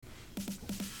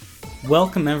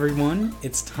Welcome, everyone.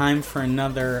 It's time for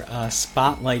another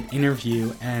Spotlight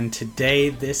interview, and today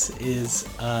this is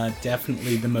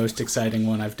definitely the most exciting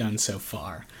one I've done so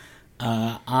far.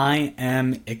 I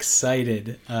am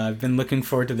excited. I've been looking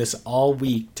forward to this all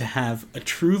week to have a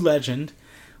true legend,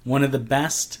 one of the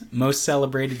best, most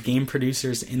celebrated game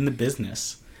producers in the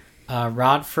business.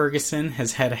 Rod Ferguson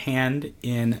has had a hand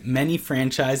in many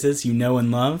franchises you know and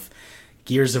love.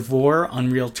 Gears of War,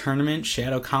 Unreal Tournament,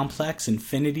 Shadow Complex,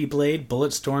 Infinity Blade,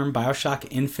 Bulletstorm, Bioshock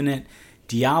Infinite,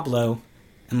 Diablo,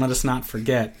 and let us not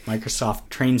forget Microsoft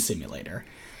Train Simulator.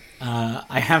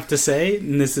 I have to say,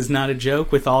 and this is not a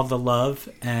joke, with all the love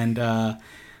and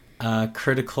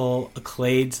critical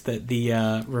accolades that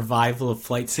the revival of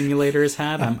Flight Simulator has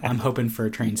had, I'm hoping for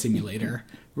a Train Simulator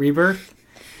rebirth.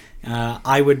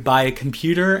 I would buy a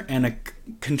computer and a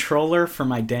controller for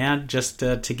my dad just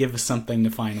to give us something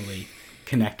to finally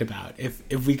connect about.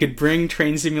 If we could bring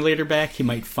Train Simulator back, he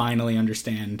might finally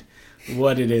understand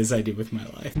what it is I do with my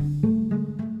life. In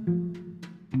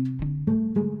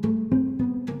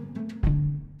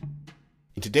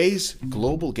today's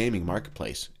global gaming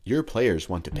marketplace, your players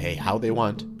want to pay how they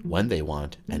want, when they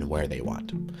want, and where they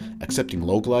want. Accepting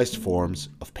localized forms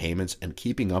of payments and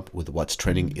keeping up with what's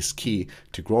trending is key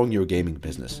to growing your gaming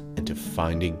business and to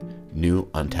finding new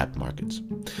untapped markets.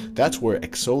 That's where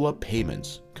Xsolla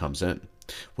Payments comes in.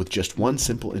 With just one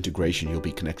simple integration, you'll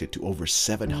be connected to over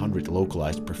 700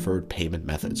 localized preferred payment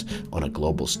methods on a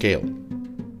global scale,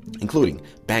 including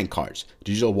bank cards,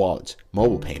 digital wallets,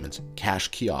 mobile payments, cash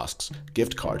kiosks,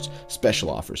 gift cards, special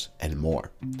offers, and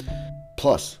more.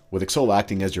 Plus, with Xsolla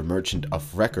acting as your merchant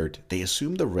of record, they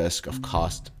assume the risk of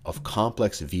cost of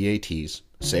complex VATs,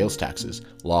 sales taxes,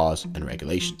 laws, and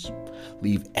regulations.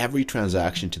 Leave every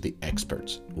transaction to the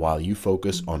experts while you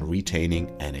focus on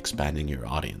retaining and expanding your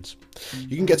audience.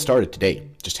 You can get started today.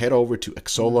 Just head over to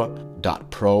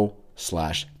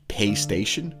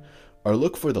xsolla.pro/paystation or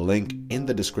look for the link in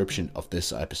the description of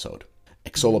this episode.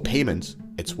 Xsolla Payments,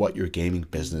 it's what your gaming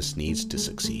business needs to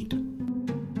succeed.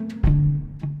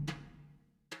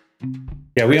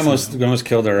 Yeah, we almost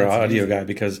killed our audio guy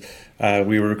because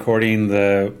we were recording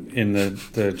in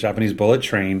the Japanese bullet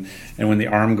train, and when the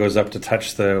arm goes up to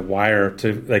touch the wire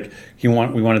we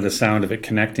wanted the sound of it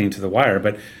connecting to the wire,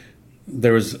 but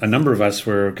there was a number of us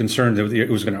were concerned that it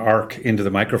was going to arc into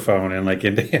the microphone and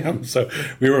into him, so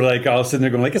we were all sitting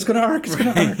there going it's going to arc,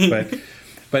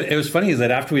 But it was funny is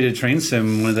that after we did Train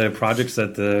Sim, one of the projects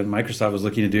that the Microsoft was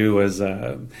looking to do was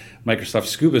Microsoft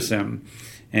Scuba Sim.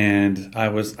 And I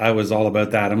was all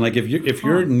about that. I'm like, if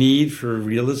your need for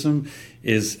realism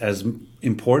is as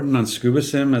important on Scuba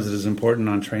Sim as it is important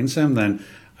on Train Sim, then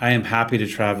I am happy to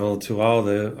travel to all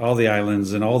the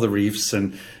islands and all the reefs,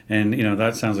 and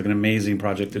that sounds like an amazing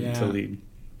project to lead.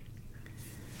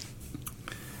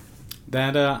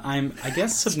 That I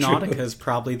guess Subnautica is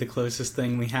probably the closest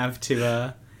thing we have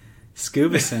to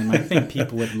Scuba Sim. I think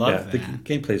people would love that. The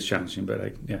gameplay is challenging, but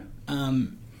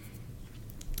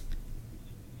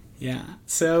Yeah.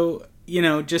 So,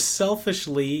 just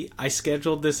selfishly, I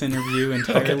scheduled this interview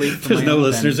entirely for There's my no own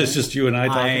listeners. benefit. It's just you and I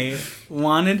talking. I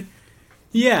wanted...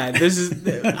 Yeah, this is...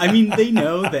 they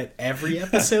know that every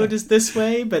episode is this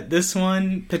way, but this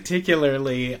one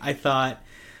particularly, I thought,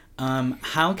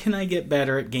 how can I get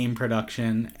better at game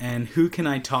production, and who can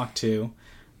I talk to?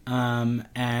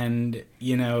 And,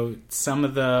 some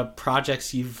of the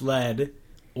projects you've led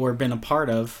or been a part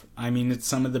of, it's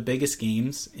some of the biggest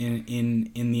games in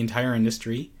the entire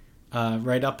industry,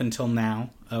 right up until now,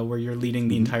 where you're leading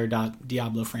the entire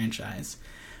Diablo franchise.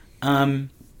 So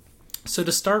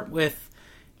to start with,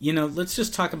 let's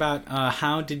just talk about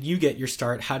how did you get your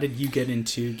start? How did you get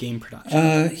into game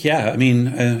production?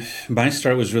 My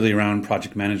start was really around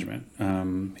project management.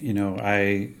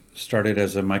 I started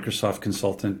as a Microsoft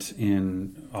consultant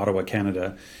in Ottawa,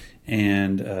 Canada,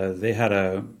 and they had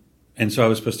and so I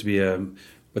was supposed to be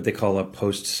what they call a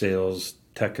post-sales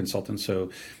tech consultant. So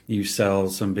you sell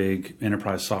some big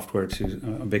enterprise software to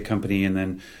a big company, and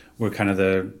then we're kind of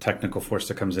the technical force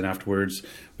that comes in afterwards.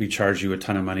 We charge you a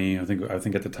ton of money. I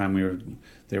think at the time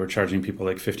they were charging people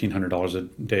like $1,500 a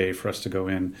day for us to go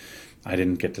in. I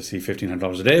didn't get to see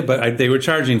 $1,500 a day, but they were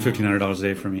charging $1,500 a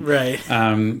day for me. Right.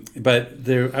 But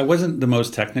I wasn't the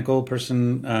most technical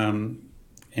person,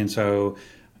 and so.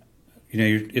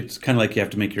 It's kind of like you have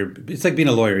to it's like being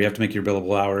a lawyer. You have to make your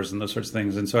billable hours and those sorts of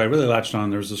things. And so I really latched on.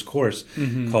 There was this course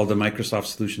called the Microsoft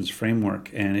Solutions Framework.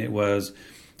 And it was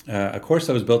a course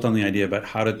that was built on the idea about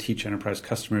how to teach enterprise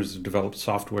customers to develop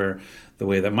software the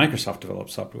way that Microsoft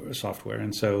develops software.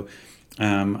 And so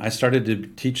I started to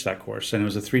teach that course. And it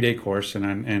was a 3-day course.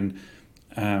 And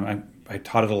I I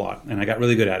taught it a lot, and I got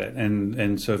really good at it.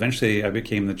 And so eventually I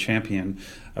became the champion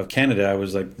of Canada. I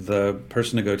was like the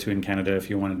person to go to in Canada if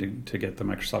you wanted to get the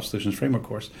Microsoft Solutions Framework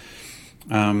course.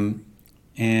 And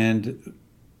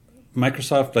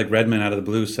Microsoft, like Redmond out of the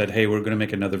blue, said, hey, we're going to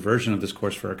make another version of this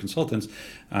course for our consultants.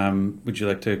 Would you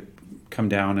like to come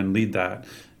down and lead that?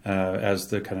 As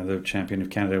the kind of the champion of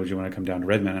Canada, would you want to come down to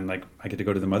Redmond? And like, I get to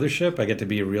go to the mothership. I get to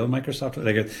be a real Microsoft.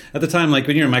 Like at the time, like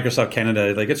when you're in Microsoft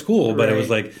Canada, like it's cool, but it was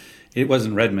like, it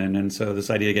wasn't Redmond. And so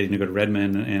this idea of getting to go to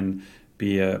Redmond and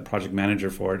be a project manager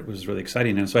for it was really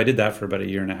exciting. And so I did that for about a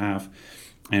year and a half,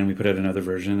 and we put out another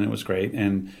version, and it was great.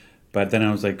 But then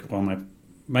I was like, well,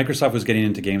 Microsoft was getting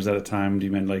into games at the time. Do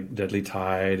you mean like Deadly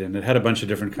Tide? And it had a bunch of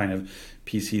different kind of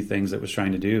PC things that it was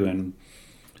trying to do. And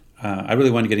I really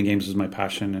wanted to get in games as my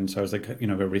passion. And so I was like,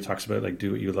 everybody talks about like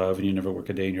do what you love and you never work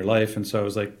a day in your life. And so I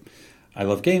was like, I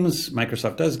love games.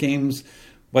 Microsoft does games.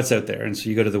 What's out there? And so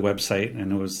you go to the website,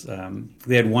 and it was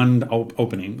they had one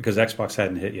opening because Xbox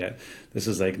hadn't hit yet. This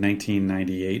is like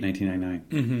 1998,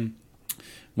 1999.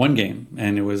 One game,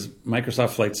 and it was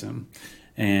Microsoft Flight Sim.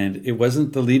 And it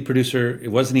wasn't the lead producer. It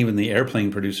wasn't even the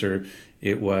airplane producer.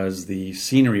 It was the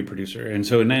scenery producer. And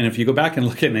so, and if you go back and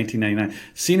look at 1999,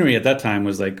 scenery at that time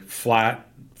was like flat,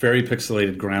 very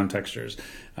pixelated ground textures.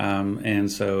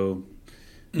 And so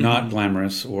not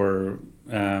glamorous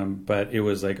but it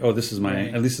was like, oh, this is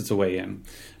at least it's a way in.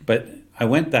 But I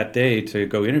went that day to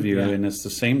go interview, and it's the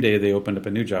same day they opened up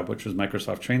a new job, which was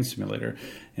Microsoft Train Simulator.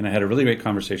 And I had a really great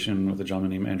conversation with a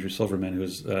gentleman named Andrew Silverman, who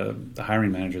was the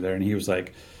hiring manager there. And he was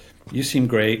like, you seem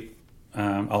great.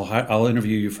 I'll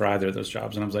interview you for either of those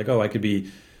jobs. And I was like, oh, I could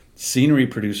be scenery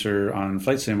producer on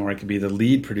Flight Sim, or I could be the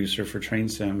lead producer for Train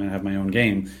Sim and have my own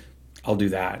game. I'll do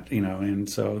that, And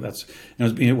so I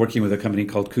was working with a company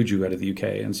called Kuju out of the UK.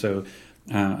 And so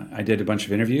I did a bunch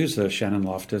of interviews. Shannon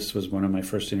Loftus was one of my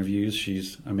first interviews.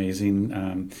 She's amazing.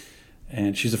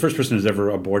 And she's the first person who's ever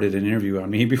aborted an interview on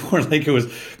me before. Like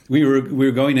we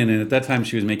were going in, and at that time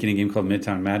she was making a game called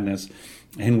Midtown Madness.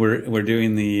 And we're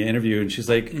doing the interview, and she's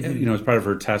like, as part of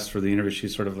her test for the interview,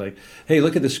 she's sort of like, hey,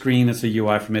 look at the screen. It's a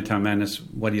UI for Midtown Madness.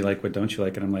 What do you like? What don't you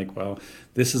like? And I'm like, well,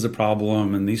 this is a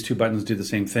problem, and these two buttons do the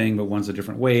same thing, but one's a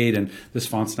different weight, and this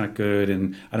font's not good,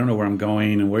 and I don't know where I'm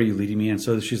going, and where are you leading me? And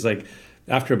so she's like,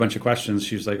 after a bunch of questions,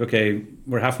 she's like, okay,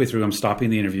 we're halfway through. I'm stopping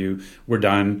the interview. We're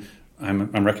done.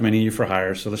 I'm recommending you for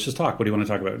hire. So let's just talk. What do you want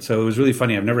to talk about? So it was really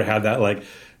funny. I've never had that like,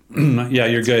 yeah,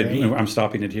 you're good. Great. I'm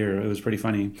stopping it here. It was pretty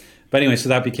funny. But anyway, so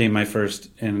that became my first.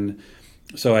 And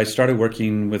so I started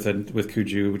working with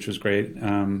Kuju, which was great.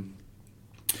 But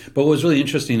what was really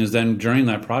interesting is then during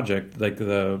that project, like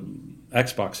the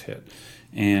Xbox hit.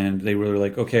 And they were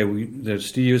like, okay, the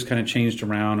studios kind of changed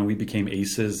around, and we became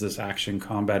ACES, this action,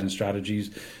 combat, and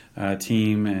strategies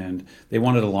team. And they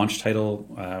wanted a launch title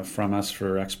from us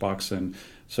for Xbox. And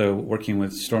so working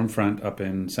with Stormfront up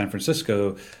in San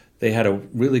Francisco, they had a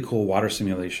really cool water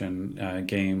simulation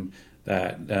game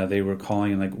that they were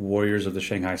calling like Warriors of the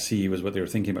Shanghai Sea was what they were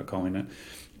thinking about calling it.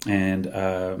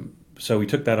 And so we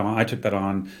took that on. I took that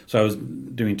on. So I was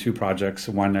doing two projects,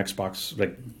 one Xbox,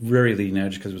 like very leading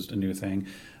edge because it was a new thing.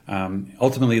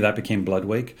 Ultimately, that became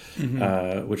Bloodwake,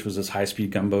 which was this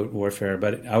high-speed gunboat warfare.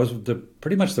 But I was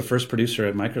pretty much the first producer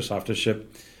at Microsoft to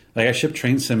ship. Like I shipped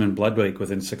Train Sim and Bloodwake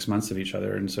within 6 months of each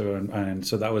other, and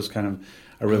so that was kind of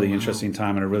a really interesting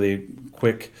time and a really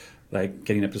quick, like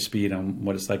getting up to speed on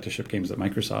what it's like to ship games at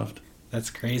Microsoft. That's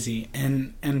crazy.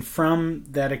 And from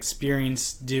that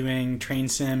experience doing Train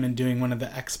Sim and doing one of the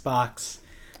Xbox...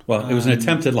 Well, it was an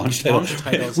attempted launch title.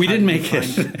 We didn't make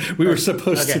it. We were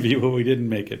supposed to be, but we didn't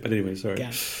make it. But anyway, sorry.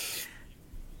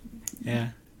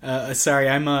 Yeah. Sorry,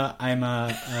 I'm a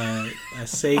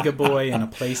Sega boy and a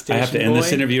PlayStation boy. I have to end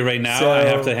this interview right now. So I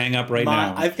have to hang up right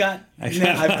now. I've got...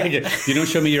 You don't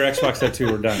show me your Xbox tattoo,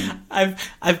 we're done.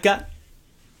 I've got...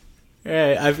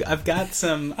 Right, I've got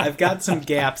some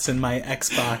gaps in my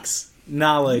Xbox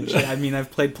knowledge. I mean, I've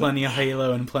played plenty of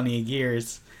Halo and plenty of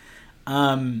Gears.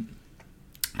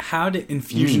 How did in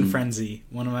Fusion Frenzy?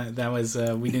 We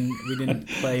didn't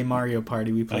play Mario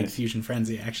Party. We played Fusion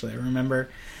Frenzy. Actually, I remember.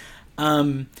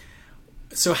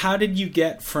 So how did you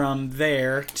get from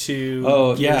there to?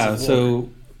 Oh yeah,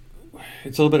 so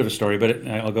it's a little bit of a story, but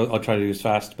I'll try to do this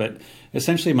fast. But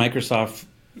essentially, Microsoft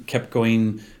kept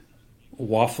going.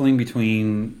 Waffling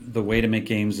between the way to make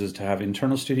games is to have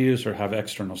internal studios or have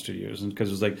external studios, and because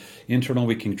it was like internal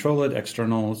we control it,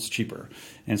 external it's cheaper,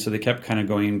 and so they kept kind of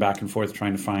going back and forth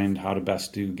trying to find how to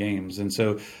best do games. And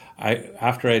so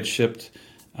after I had shipped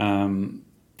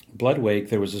Bloodwake,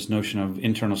 there was this notion of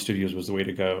internal studios was the way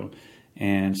to go,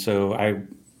 and so I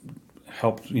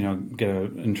helped, get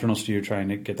an internal studio trying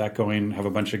to get that going, have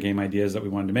a bunch of game ideas that we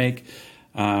wanted to make.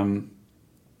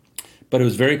 But it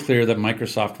was very clear that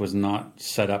Microsoft was not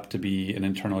set up to be an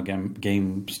internal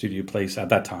game studio place at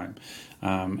that time.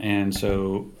 And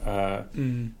so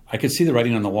I could see the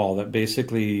writing on the wall that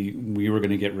basically we were going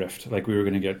to get riffed. Like we were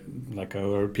going to get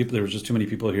or people, there was just too many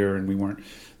people here and we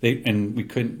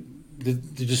couldn't,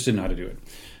 they just didn't know how to do it.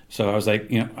 So I was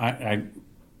like,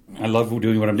 I love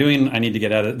doing what I'm doing. I need to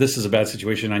get out of it. This is a bad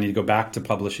situation. I need to go back to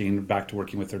publishing, back to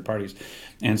working with third parties.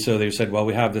 And so they said, well,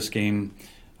 we have this game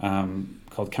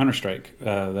called Counter-Strike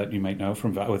that you might know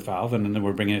with Valve, and then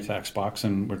we're bringing it to Xbox,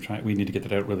 and we need to get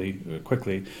that out really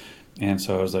quickly. And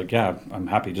so I was like, yeah, I'm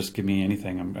happy. Just give me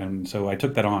anything. And so I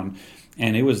took that on,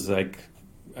 and it was like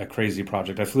a crazy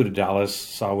project. I flew to Dallas,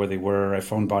 saw where they were. I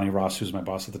phoned Bonnie Ross, who's my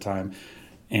boss at the time.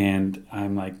 And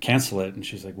I'm like, cancel it. And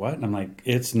she's like, what? And I'm like,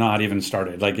 it's not even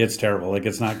started. Like, it's terrible. Like,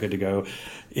 it's not good to go.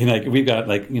 And like, we've got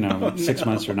 6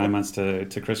 months or 9 months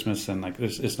to Christmas. And like,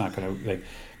 it's not going to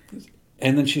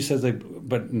and then she says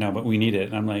but we need it.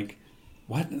 And I'm like,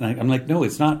 what? And I'm like, no,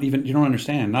 it's not even, you don't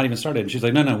understand. Not even started. And she's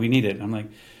like, no, we need it. And I'm like,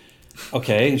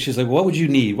 okay. And she's like, what would you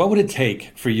need? What would it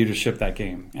take for you to ship that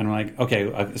game? And I'm like,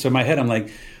 okay. So in my head, I'm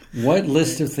like, what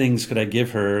list of things could I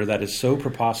give her that is so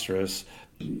preposterous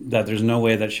that there's no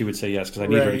way that she would say yes, because I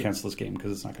need her to cancel this game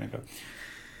because it's not going to go.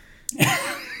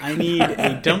 I need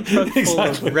a dump truck full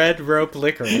of red rope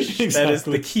licorice. Exactly. That is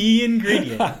the key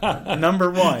ingredient. Number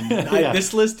one.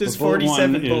 This list is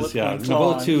 47 bullet points long.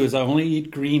 Bullet 2 is I only eat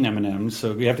green M&Ms,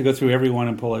 so we have to go through every one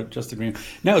and pull out just the green.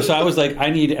 No, so I was like, I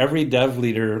need every dev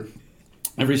leader,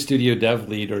 every studio dev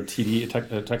lead or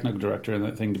TD, technical director in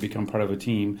that thing to become part of a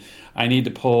team. I need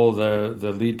to pull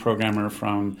the lead programmer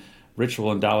from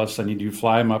Ritual in Dallas. I need to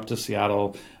fly him up to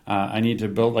Seattle. I need to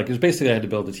build, it was basically I had to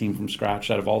build a team from scratch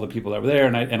out of all the people that were there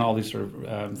and all these sort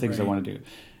of things I want to do.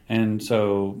 And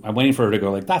so I'm waiting for her to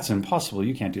go that's impossible.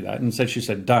 You can't do that. And instead she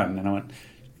said, done. And I went,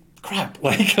 crap.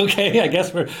 Okay, I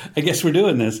guess we're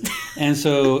doing this. And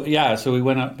so, so we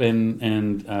went up and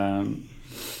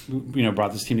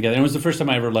brought this team together. And it was the first time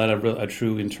I ever led a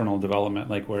true internal development,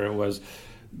 where it was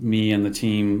me and the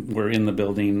team were in the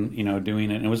building,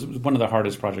 doing it. And it was one of the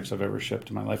hardest projects I've ever shipped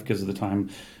in my life because of the time,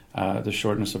 the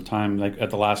shortness of time.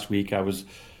 At the last week, I was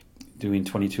doing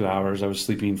 22 hours. I was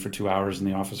sleeping for 2 hours in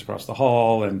the office across the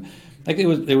hall, and it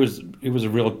was a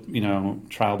real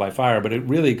trial by fire. But it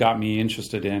really got me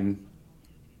interested in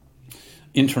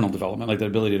internal development, the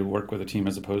ability to work with a team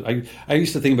as opposed. I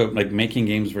used to think about making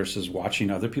games versus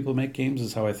watching other people make games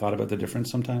is how I thought about the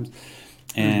difference sometimes.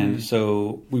 And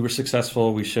so we were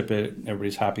successful. We ship it.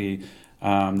 Everybody's happy.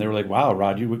 They were like, "Wow,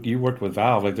 Rod, you worked with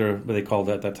Valve. They called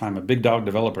it at that time a big dog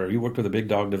developer. You worked with a big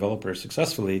dog developer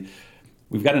successfully.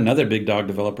 We've got another big dog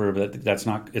developer, but it's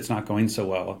not going so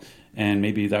well. And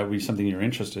maybe that would be something you're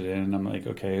interested in." And I'm like,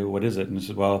 "Okay, what is it?" And he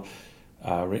said, "Well,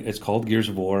 it's called Gears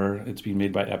of War. It's being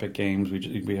made by Epic Games.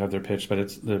 We have their pitch,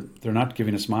 but they're not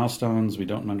giving us milestones. We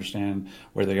don't understand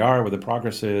where they are, where the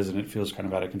progress is, and it feels kind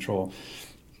of out of control."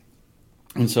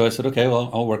 And so I said, okay, well,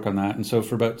 I'll work on that. And so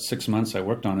for about 6 months, I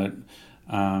worked on it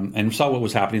and saw what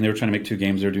was happening. They were trying to make two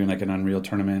games. They were doing an Unreal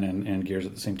Tournament and Gears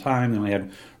at the same time. And we had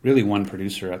really one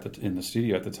producer in the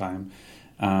studio at the time.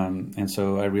 And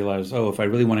so I realized, if I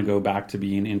really want to go back to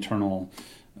being internal,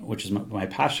 which is my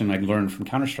passion, I learned from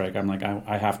Counter-Strike, I'm like,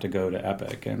 I have to go to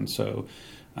Epic. And so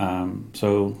as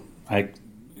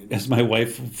my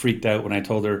wife freaked out when I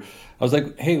told her, I was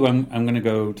like, hey, I'm going to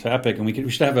go to Epic, and we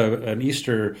should have an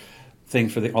Easter thing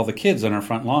for all the kids on our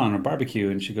front lawn, a barbecue.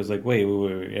 And she goes like, wait,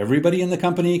 everybody in the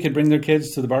company could bring their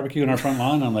kids to the barbecue on our front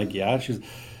lawn? I'm like, yeah. She's,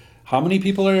 how many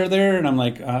people are there? And I'm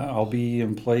like, I'll be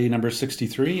employee number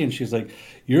 63. And she's like,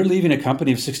 you're leaving a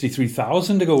company of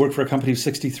 63,000 to go work for a company of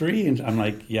 63? And I'm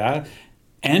like, yeah.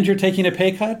 And you're taking a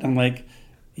pay cut? I'm like,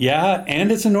 yeah. And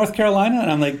it's in North Carolina?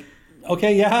 And I'm like,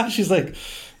 okay, yeah. She's like,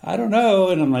 I don't know.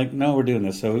 And I'm like, no, we're doing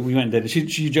this. So we went and did it.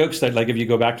 She jokes that if you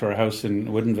go back to our house in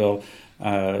Woodinville,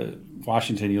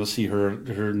 Washington, you'll see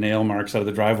her nail marks out of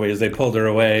the driveway as they pulled her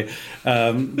away.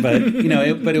 But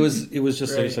it was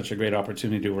just such a great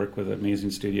opportunity to work with an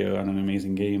amazing studio on an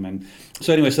amazing game. And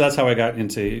so anyway, so that's how I got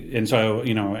into, and so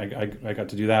I got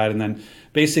to do that. And then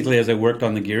basically as I worked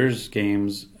on the Gears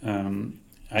games,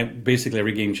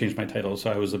 every game changed my title.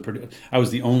 So I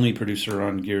was the only producer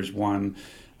on Gears 1.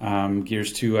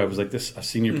 Gears 2, I was a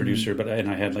senior producer, and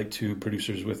I had two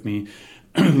producers with me.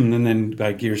 And then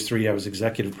by Gears 3, I was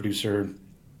executive producer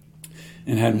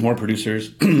and had more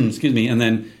producers. Excuse me. And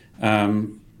then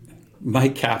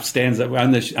Mike Cap stands up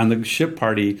on the ship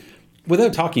party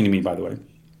without talking to me, by the way.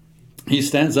 he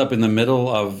stands up in the middle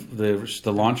of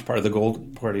the launch part, the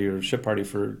gold party or ship party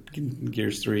for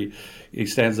Gears 3. He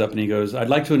stands up and he goes, "I'd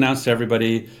like to announce to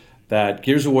everybody that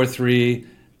Gears of War 3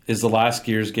 is the last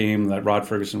Gears game that Rod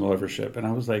Ferguson will ever ship." And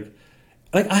I was like,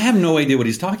 I have no idea what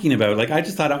he's talking about. Like, I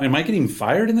just thought, am I getting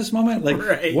fired in this moment? Like,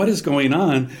 right. What is going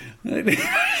on?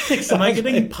 Exactly. Am I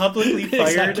getting publicly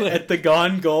fired at the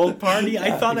Gone Gold party?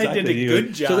 I thought I did a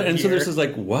good job. So there's this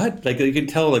like, what? Like, you can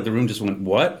tell, like, the room just went,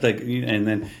 what? Like, and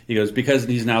then he goes, because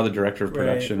he's now the director of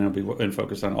production and he'll be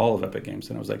focused on all of Epic Games.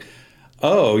 And I was like,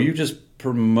 oh, you just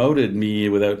promoted me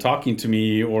without talking to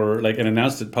me, or like, and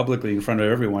announced it publicly in front of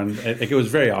everyone. Like, it was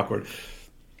very awkward.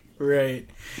 Right.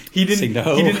 He didn't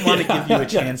no. He didn't want to give you a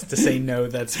chance to say no.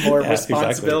 That's more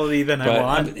responsibility than I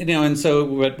want. And so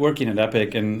working at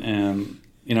Epic and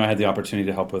I had the opportunity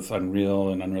to help with Unreal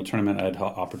and Unreal Tournament. I had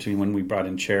opportunity when we brought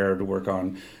in Chair to work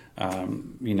on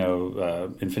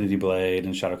Infinity Blade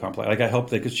and Shadow Complex. Like, I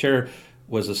helped because Chair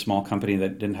was a small company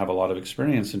that didn't have a lot of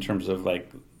experience in terms of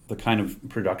like the kind of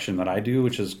production that I do,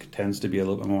 which tends to be a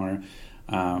little bit more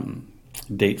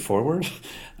date forward,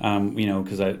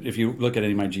 because if you look at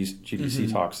any of my GDC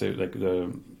talks, like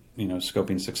the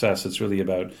scoping success, it's really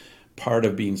about part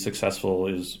of being successful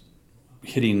is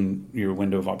hitting your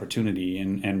window of opportunity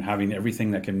and having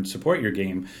everything that can support your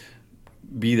game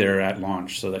be there at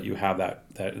launch, so that you have that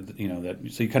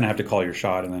so you kind of have to call your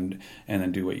shot and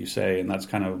then do what you say, and that's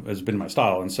kind of has been my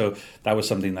style. And so that was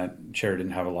something that Chair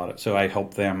didn't have a lot of, so I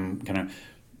helped them kind of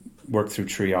work through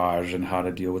triage and how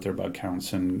to deal with their bug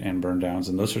counts and burn downs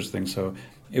and those sorts of things. So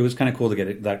it was kind of cool to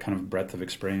get that kind of breadth of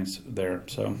experience there.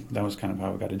 So that was kind of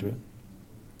how I got into it.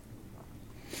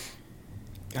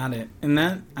 Got it. And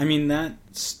that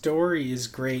story is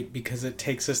great because it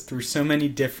takes us through so many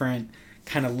different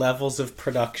kind of levels of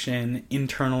production,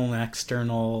 internal and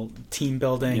external, team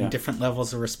building, different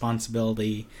levels of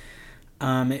responsibility.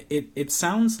 It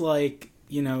sounds like,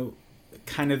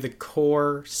 kind of the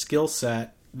core skill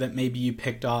set that maybe you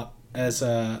picked up as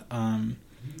a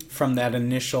from that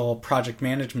initial project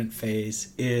management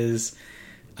phase is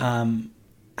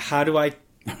how do I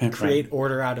create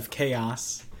order out of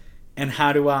chaos, and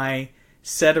how do I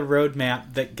set a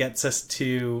roadmap that gets us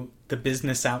to the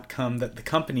business outcome that the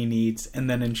company needs, and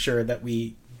then ensure that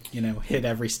we hit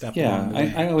every step along the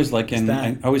way. I always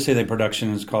I always say that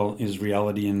production is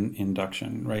reality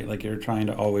induction, right? Like, you're trying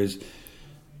to always,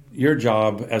 your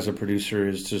job as a producer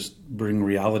is just bring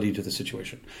reality to the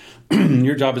situation.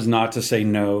 Your job is not to say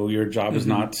no. Your job is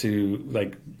not to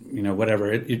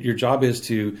whatever. Your job is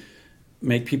to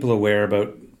make people aware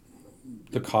about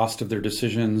the cost of their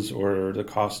decisions or the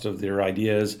cost of their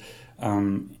ideas.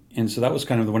 And so that was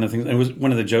kind of one of the things. It was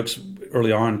one of the jokes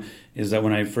early on is that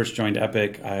when I first joined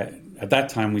Epic, at that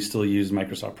time we still used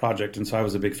Microsoft Project, and so I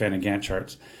was a big fan of Gantt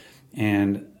charts.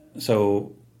 And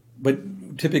so,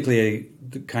 but typically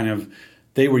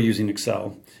they were using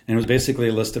Excel, and it was basically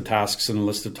a list of tasks and a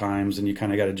list of times, and you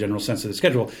kind of got a general sense of the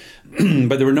schedule,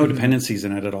 but there were no dependencies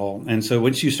in it at all. And so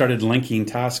once you started linking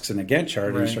tasks in a Gantt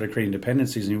chart and you started creating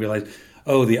dependencies, and you realized,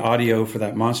 oh, the audio for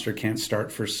that monster can't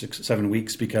start for 6-7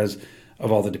 weeks because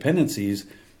of all the dependencies,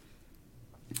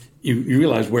 you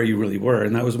realize where you really were.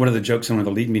 And that was one of the jokes in one of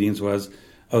the league meetings was,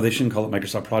 oh, they shouldn't call it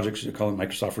Microsoft Project, they should call it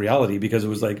Microsoft Reality, because it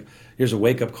was like, here's a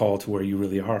wake-up call to where you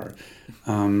really are.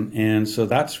 And so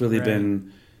that's really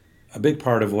been a big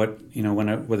part of what,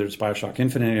 whether it's BioShock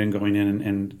Infinite and going in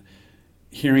and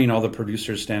hearing all the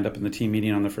producers stand up in the team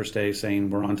meeting on the first day saying,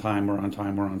 we're on time, we're on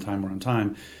time, we're on time, we're on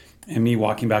time. And me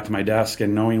walking back to my desk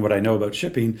and knowing what I know about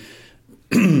shipping,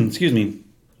 excuse me,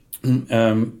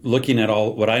 looking at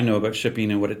all what I know about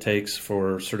shipping and what it takes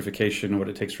for certification, what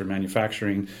it takes for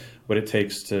manufacturing, what it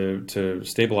takes to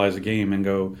stabilize a game, and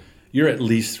go, you're at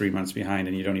least 3 months behind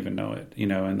and you don't even know it,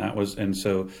 and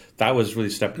so that was really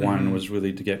step one, was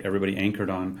really to get everybody anchored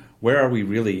on where are we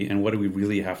really and what do we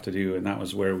really have to do. And that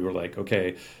was where we were like,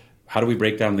 okay, how do we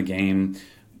break down the game?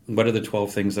 What are the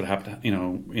 12 things that have to,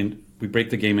 we break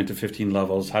the game into 15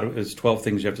 levels. There's 12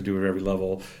 things you have to do at every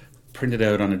level. Print it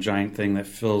out on a giant thing that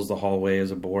fills the hallway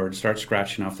as a board. Start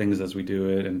scratching off things as we do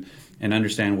it, and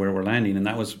understand where we're landing. And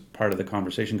that was part of the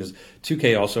conversation, because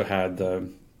 2K also had a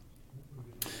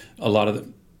lot of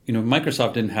the,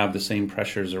 Microsoft didn't have the same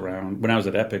pressures around. When I was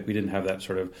at Epic, we didn't have that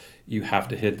sort of, you have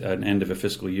to hit an end of a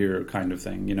fiscal year kind of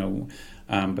thing,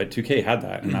 but 2K had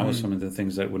that, and that was some of the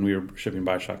things that when we were shipping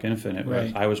BioShock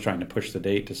Infinite, I was trying to push the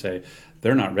date to say,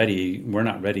 they're not ready, we're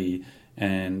not ready,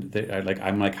 and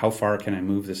I'm like, how far can I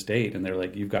move this date? And they're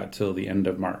like, you've got till the end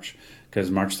of March,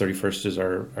 because March 31st is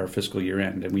our fiscal year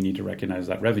end, and we need to recognize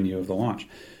that revenue of the launch.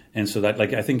 And so that,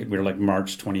 like, I think we were like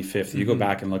March 25th. You go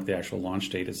back and look at the actual launch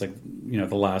date. It's like,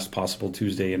 the last possible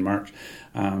Tuesday in March.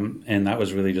 And that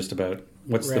was really just about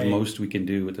what's the most we can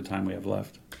do with the time we have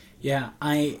left. Yeah.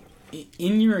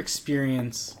 In your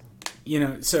experience,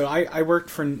 so I worked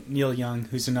for Neil Young,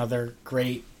 who's another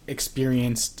great,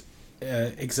 experienced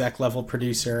exec level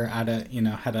producer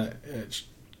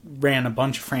ran a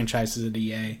bunch of franchises at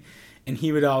EA. And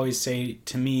he would always say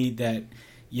to me that,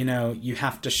 you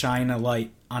have to shine a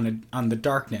light on the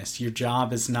darkness. Your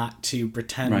job is not to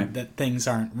pretend that things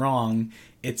aren't wrong.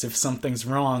 It's if something's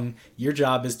wrong, your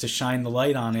job is to shine the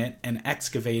light on it and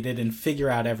excavate it and figure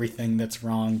out everything that's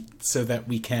wrong so that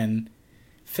we can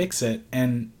fix it.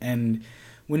 And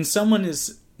when someone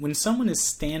is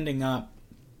standing up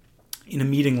in a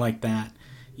meeting like that,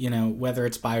 whether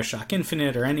it's BioShock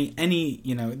Infinite or any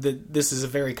this is a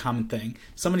very common thing.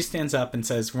 Somebody stands up and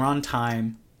says, "We're on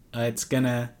time. It's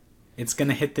gonna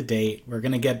hit the date. We're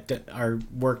gonna get our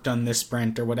work done this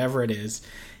sprint," or whatever it is.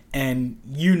 And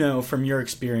from your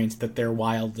experience that they're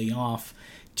wildly off.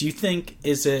 Do you think,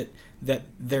 is it that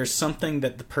there's something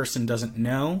that the person doesn't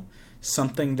know,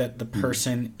 something that the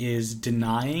person is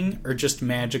denying, or just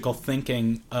magical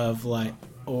thinking of like,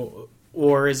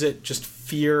 or is it just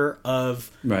fear of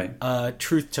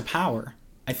truth to power?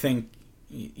 I think,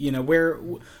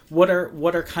 what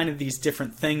are kind of these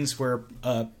different things where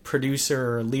a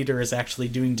producer or leader is actually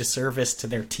doing disservice to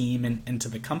their team and to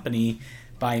the company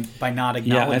by not acknowledging.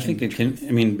 Yeah, I think it can.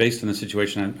 I mean, based on the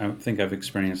situation, I think I've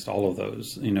experienced all of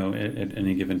those, at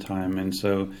any given time. And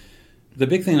so the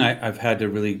big thing I've had to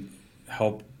really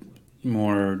help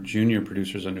more junior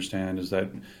producers understand is that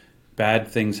bad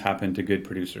things happen to good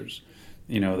producers.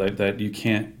 That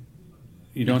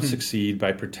you don't succeed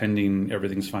by pretending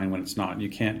everything's fine when it's not. You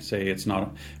can't say it's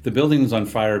not. If the building's on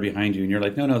fire behind you and you're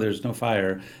like, no, there's no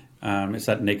fire. It's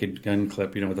that Naked Gun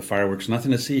clip, with the fireworks.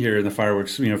 Nothing to see here, and the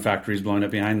fireworks, factories blowing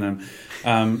up behind them.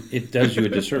 It does you a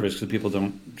disservice because people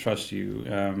don't trust you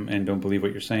and don't believe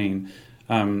what you're saying.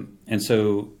 And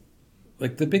so,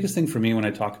 like, the biggest thing for me when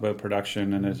I talk about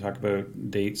production and I talk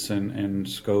about dates and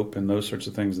scope and those sorts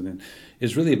of things,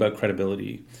 is really about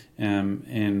credibility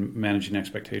and managing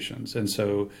expectations. And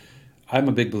so, I'm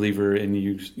a big believer in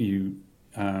you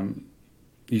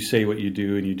say what you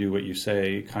do and you do what you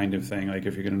say, kind of thing. Like,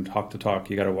 if you're going to talk the talk,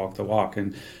 you got to walk the walk.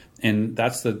 And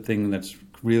that's the thing that's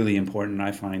really important,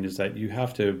 I find, is that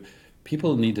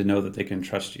people need to know that they can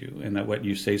trust you and that what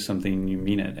you say something, you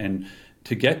mean it. And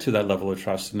to get to that level of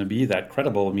trust and to be that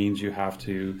credible means you have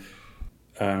to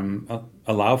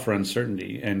allow for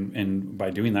uncertainty. And by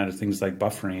doing that, things like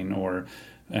buffering or,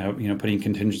 putting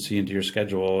contingency into your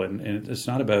schedule. And it's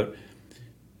not about,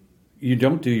 you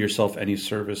don't do yourself any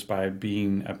service by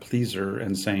being a pleaser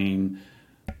and saying,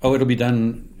 oh, it'll be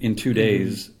done in 2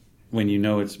 days when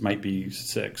it might be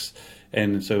 6.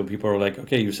 And so people are like,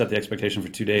 okay, you set the expectation for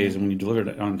 2 days, and when you deliver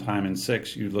it on time in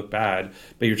 6, you look bad,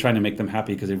 but you're trying to make them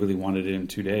happy because they really wanted it in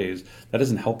 2 days. That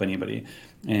doesn't help anybody.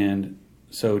 And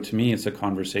so to me, it's a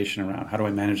conversation around how do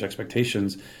I manage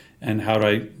expectations and how do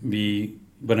I be,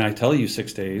 when I tell you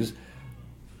 6 days,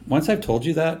 once I've told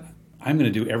you that, I'm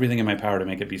going to do everything in my power to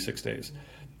make it be 6 days.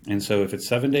 And so if it's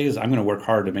 7 days, I'm going to work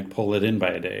hard to pull it in by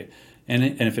a day. And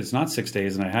if it's not 6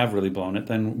 days and I have really blown it,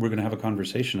 then we're going to have a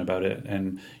conversation about it.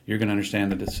 And you're going to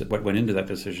understand what went into that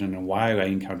decision and why I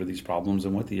encountered these problems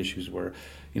and what the issues were.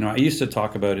 I used to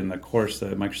talk about in the course, the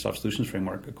Microsoft Solutions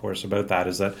Framework course, about that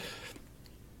is that,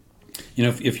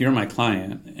 if you're my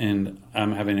client and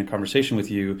I'm having a conversation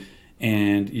with you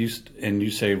and you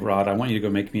say, Rod, I want you to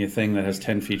go make me a thing that has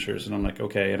 10 features. And I'm like,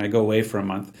 okay. And I go away for a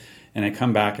month. And I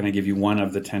come back and I give you one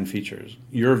of the 10 features.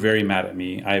 You're very mad at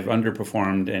me. I've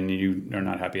underperformed and you are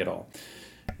not happy at all.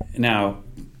 Now,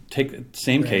 take the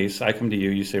same case. I come to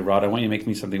you. You say, Rod, I want you to make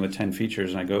me something with 10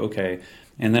 features. And I go, okay.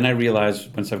 And then I realize,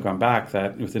 once I've gone back,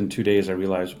 that within 2 days I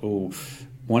realize, oh,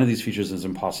 one of these features is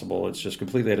impossible. It's just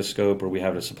completely out of scope, or we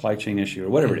have a supply chain issue, or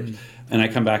whatever it is. And I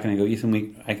come back and I go,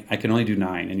 Ethan, I can only do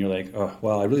 9. And you're like, oh,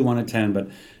 well, I really wanted 10, but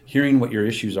hearing what your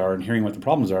issues are and hearing what the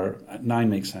problems are, 9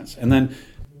 makes sense. And then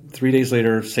 3 days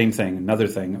later, same thing, another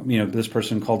thing. This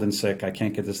person called in sick. I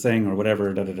can't get this thing or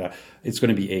whatever. It's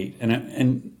going to be 8.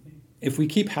 And if we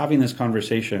keep having this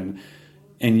conversation,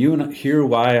 and you hear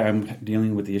why I'm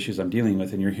dealing with the issues I'm dealing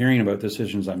with, and you're hearing about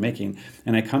decisions I'm making,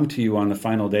 and I come to you on the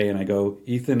final day and I go,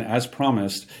 Ethan, as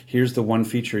promised, here's the one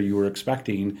feature you were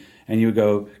expecting, and you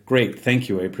go, great, thank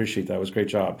you, I appreciate that. It was a great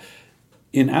job.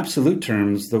 In absolute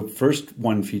terms, the first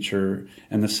one feature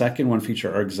and the second one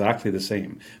feature are exactly the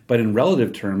same. But in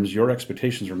relative terms, your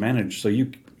expectations were managed, so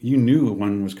you knew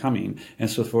one was coming. And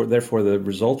so therefore, the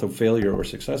result of failure or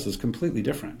success is completely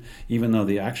different, even though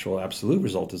the actual absolute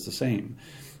result is the same.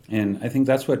 And I think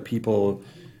that's what people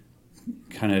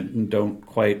kind of don't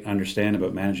quite understand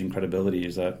about managing credibility,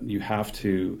 is that you have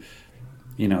to,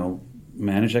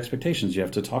 manage expectations. You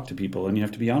have to talk to people, and you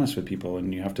have to be honest with people,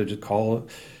 and you have to just call,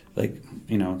 the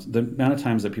amount of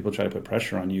times that people try to put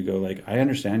pressure on you, go like, I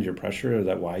understand your pressure, or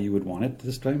that why you would want it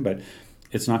this time, but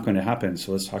it's not going to happen.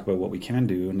 So let's talk about what we can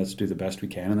do, and let's do the best we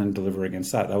can, and then deliver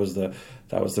against that. That was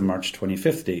the March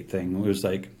 25th date thing. It was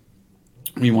like,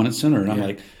 we want it sooner. And I'm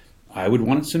like, I would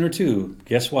want it sooner too.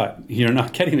 Guess what? You're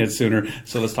not getting it sooner.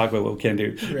 So let's talk about what we can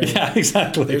do. Right. Yeah,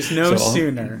 exactly. There's no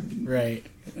sooner, right?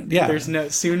 Yeah. There's no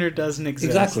sooner doesn't exist.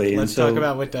 Exactly. Let's talk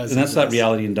about what does. And that's that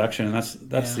reality induction. And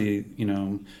that's the,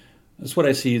 that's what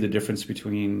I see the difference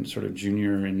between sort of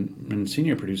junior and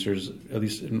senior producers, at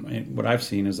least in what I've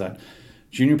seen, is that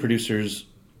junior producers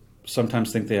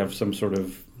sometimes think they have some sort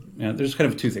of, there's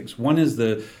kind of two things. One is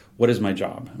what is my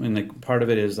job? I mean, part of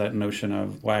it is that notion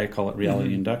of why I call it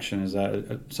reality induction, is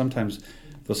that sometimes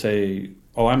they'll say,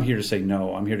 oh, I'm here to say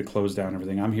no. I'm here to close down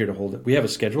everything. I'm here to hold it. We have a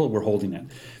schedule. We're holding it.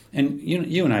 And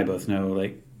you and I both know,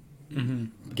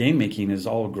 game making is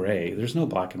all gray. There's no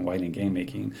black and white in game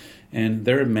making. And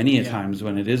there are many times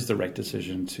when it is the right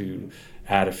decision to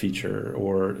add a feature,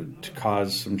 or to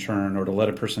cause some churn, or to let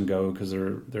a person go because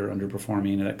they're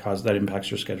underperforming, and that impacts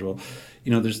your schedule.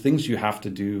 There's things you have to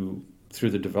do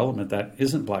through the development that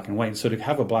isn't black and white. So to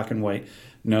have a black and white,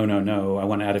 no, I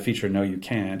want to add a feature, no, you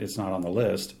can't, it's not on the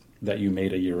list, that you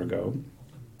made a year ago,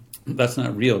 that's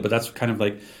not real. But that's kind of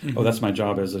like, oh, that's my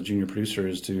job as a junior producer,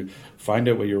 is to find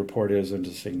out what your report is and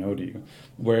to say no to you.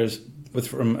 Whereas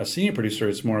from a senior producer,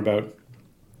 it's more about,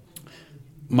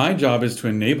 my job is to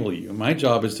enable you. My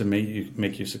job is to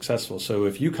make you successful. So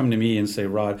if you come to me and say,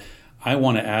 Rod, I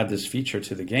want to add this feature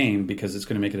to the game because it's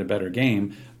going to make it a better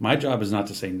game, my job is not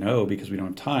to say no because we don't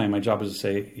have time. My job is to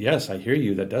say, yes, I hear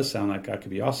you. That does sound like that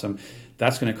could be awesome.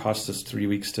 That's going to cost us 3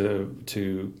 weeks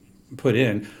to put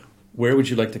in. Where would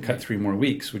you like to cut 3 more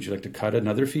weeks? Would you like to cut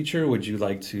another feature? Would you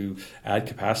like to add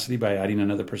capacity by adding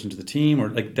another person to the team? Or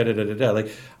da-da-da-da-da.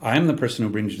 I'm the person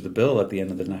who brings you the bill at the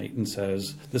end of the night and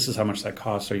says, this is how much that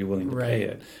costs. Are you willing to pay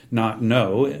it? Not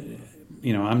no.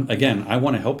 I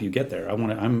want to help you get there.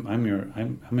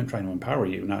 I'm trying to empower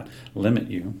you, not limit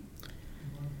you.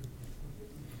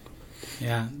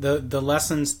 Yeah,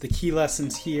 the key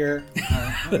lessons here.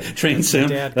 Train sim.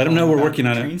 Let them know we're working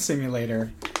on it. Train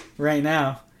simulator, right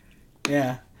now.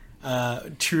 Yeah,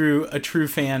 a true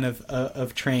fan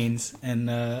of trains, and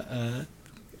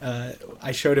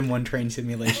I showed him one train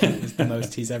simulation. It was the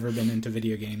most he's ever been into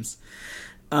video games.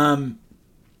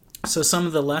 So some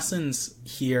of the lessons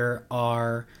here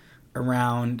are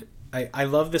around, I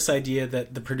love this idea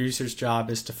that the producer's job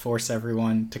is to force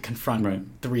everyone to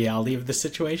confront the reality of the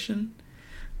situation,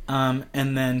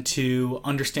 and then to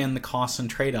understand the costs and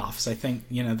trade-offs. I think,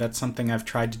 that's something I've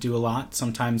tried to do a lot,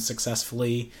 sometimes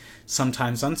successfully,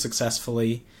 sometimes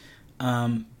unsuccessfully.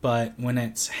 But when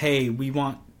it's, hey, we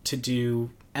want to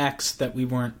do X that we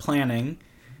weren't planning,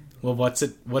 well, what's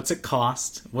it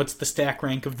cost? What's the stack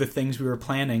rank of the things we were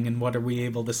planning, and what are we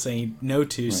able to say no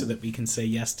to so that we can say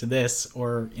yes to this?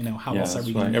 Or, how else are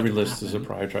we going to every list is a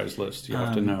prioritized list. You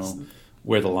have to know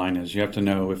where the line is. You have to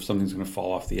know if something's going to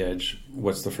fall off the edge,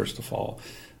 what's the first to fall.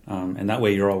 And that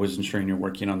way you're always ensuring you're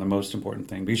working on the most important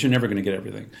thing, because you're never going to get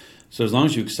everything. So as long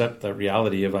as you accept that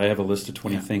reality of, I have a list of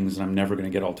 20 things and I'm never going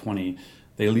to get all 20,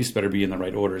 they at least better be in the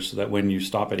right order, so that when you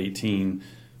stop at 18,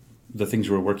 the things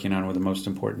you were working on were the most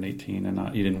important 18,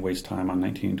 and you didn't waste time on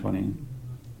 19 and 20.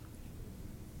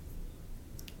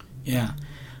 Yeah.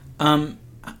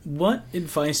 What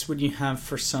advice would you have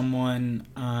for someone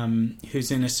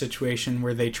who's in a situation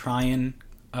where they try and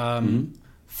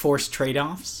force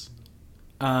trade-offs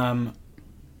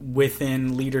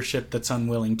within leadership that's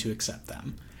unwilling to accept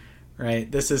them?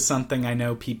 Right? This is something I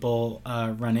know people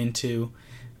run into.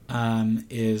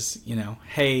 Is,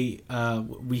 hey,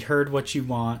 we heard what you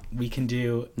want, we can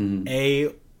do A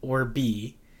or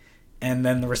B, and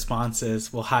then the response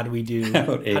is, well, how do we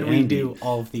do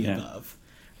all of the above,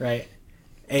 right?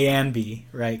 A and B,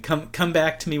 right? Come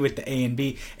back to me with the A and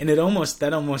B, and that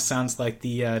almost sounds like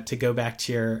the to go back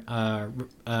to your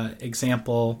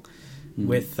example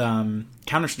with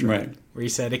Counter-Strike, where you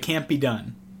said it can't be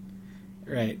done,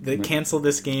 right? Cancel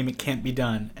this game, it can't be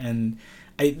done, and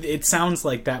it sounds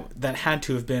like that had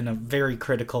to have been a very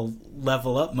critical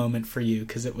level up moment for you,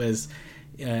 because it was,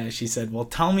 she said, well,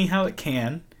 tell me how it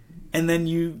can, and then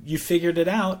you figured it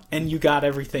out, and you got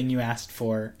everything you asked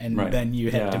for, and then you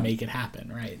had to make it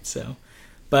happen, right? So,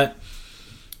 but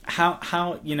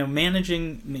how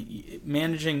managing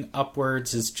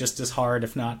upwards is just as hard,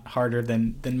 if not harder,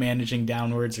 than managing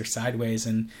downwards or sideways.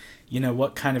 And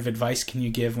what kind of advice can you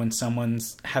give when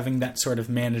someone's having that sort of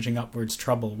managing upwards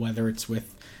trouble, whether it's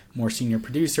with more senior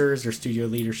producers or studio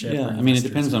leadership? Yeah, I mean, it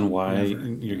depends on why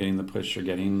you're getting the push you're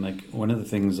getting. Like, one of the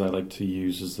things I like to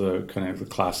use is the kind of the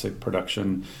classic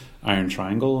production iron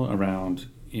triangle around,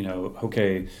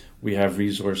 okay, we have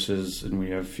resources and we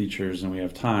have features and we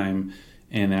have time,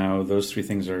 and now those three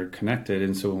things are connected.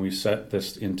 And so when we set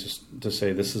this to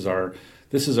say this is our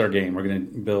game, we're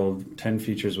going to build 10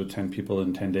 features with 10 people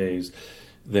in 10 days,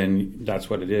 then that's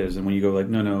what it is. And when you go like,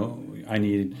 no, I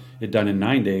need it done in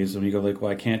 9 days, and you go like,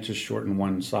 well, I can't just shorten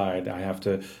one side. I have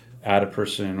to add a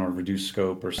person or reduce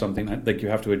scope or something. Like, you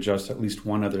have to adjust at least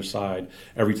one other side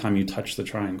every time you touch the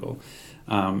triangle.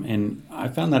 And I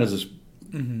found that as this,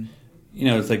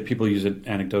 it's like people use it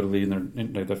anecdotally,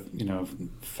 and they're,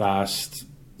 fast,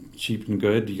 cheap, and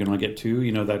good. You can only get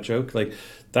two. That joke. Like,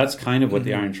 that's kind of what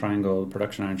the iron triangle,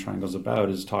 production iron triangle, is about.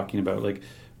 Is talking about like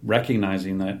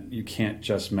recognizing that you can't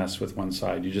just mess with one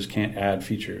side. You just can't add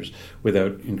features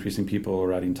without increasing people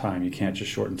or adding time. You can't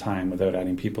just shorten time without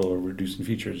adding people or reducing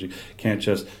features. You can't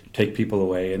just take people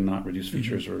away and not reduce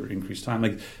features or increase time.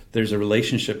 Like, there's a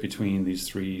relationship between these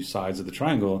three sides of the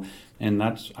triangle, and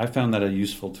I found that a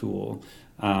useful tool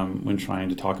when trying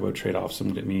to talk about trade-offs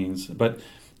and what it means. But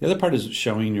the other part is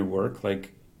showing your work.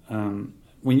 Like,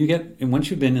 once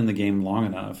you've been in the game long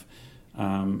enough,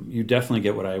 you definitely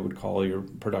get what I would call your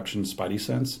production spidey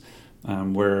sense,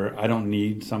 where I don't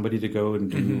need somebody to go and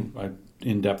do an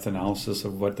in-depth analysis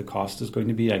of what the cost is going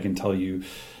to be. I can tell you,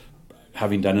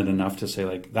 having done it enough to say,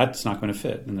 like, that's not going to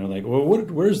fit. And they're like, well,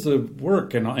 where's the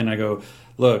work? And I go,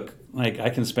 look, like, I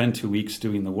can spend 2 weeks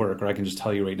doing the work, or I can just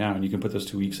tell you right now, and you can put those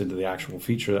 2 weeks into the actual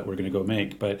feature that we're going to go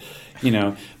make. But,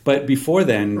 but before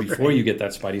then, before you get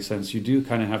that spidey sense, you do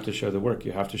kind of have to show the work.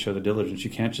 You have to show the diligence. You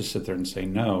can't just sit there and say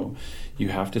no. You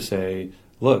have to say,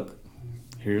 look,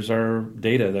 here's our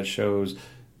data that shows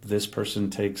this person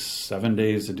takes 7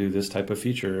 days to do this type of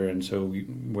feature, and so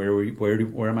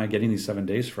where am I getting these 7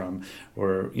 days from?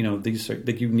 Or these are,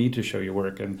 like, you need to show your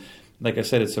work. And like I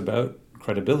said, it's about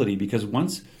credibility, because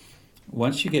once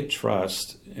you get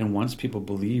trust, and once people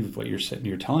believe what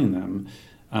you're telling them,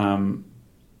 and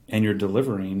you're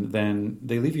delivering, then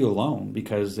they leave you alone,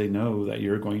 because they know that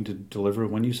you're going to deliver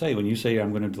when you say. When you say, I'm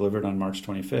going to deliver it on March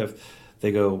 25th,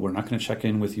 they go, we're not going to check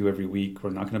in with you every week. We're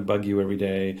not going to bug you every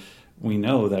day. We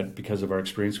know that because of our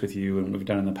experience with you and what we've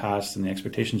done in the past and the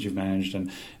expectations you've managed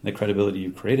and the credibility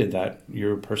you've created, that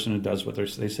you're a person who does what they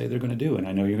say they're going to do, and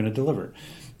I know you're going to deliver.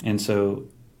 And so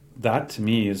that, to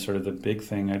me, is sort of the big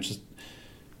thing.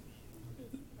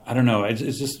 I don't know.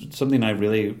 It's just something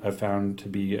I've found to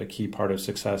be a key part of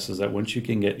success, is that once you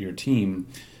can get your team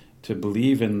to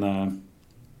believe in the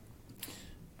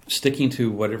sticking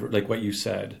to whatever, like what you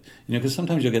said, because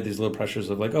sometimes you'll get these little pressures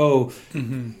of like,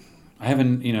 I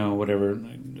haven't, whatever,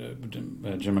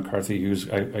 Jim McCarthy, who's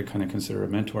I kind of consider a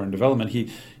mentor in development,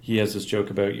 he has this joke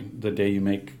about the day you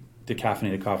make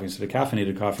decaffeinated coffee instead of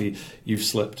caffeinated coffee, you've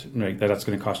slipped, right? That's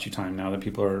going to cost you time now that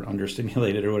people are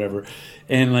understimulated or whatever.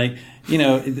 And like,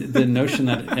 the notion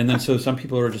that, and then so some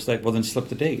people are just like, well, then slip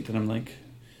the date. And I'm like,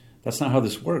 that's not how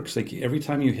this works. Like, every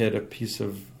time you hit a piece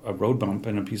of a road bump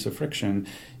and a piece of friction,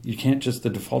 you can't just, the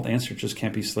default answer just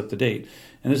can't be slip the date.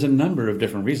 And there's a number of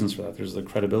different reasons for that. There's the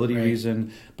credibility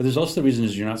reason, but there's also the reason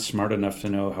is you're not smart enough to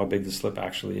know how big the slip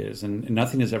actually is. And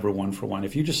nothing is ever 1 for 1.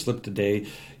 If you just slipped a day,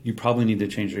 you probably need to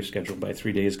change your schedule by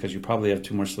 3 days, because you probably have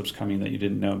 2 more slips coming that you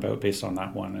didn't know about based on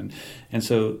that one. And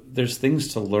so there's things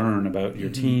to learn about your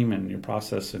team and your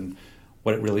process and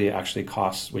what it really actually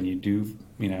costs when you do,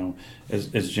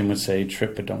 as Jim would say,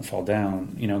 trip but don't fall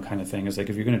down, kind of thing. It's like,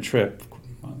 if you're going to trip,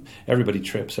 everybody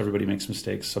trips, everybody makes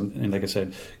mistakes. And like I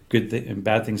said, and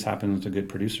bad things happen to good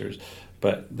producers.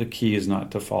 But the key is not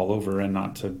to fall over and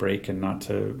not to break and not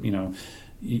to,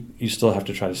 you still have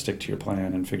to try to stick to your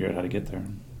plan and figure out how to get there.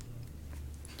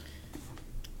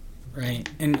 Right.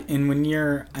 And when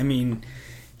you're,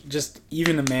 just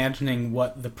even imagining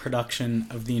what the production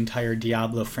of the entire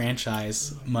Diablo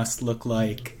franchise must look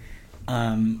like,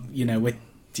 with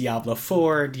Diablo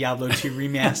 4, Diablo 2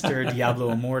 Remaster,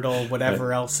 Diablo Immortal,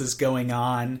 whatever else is going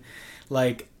on.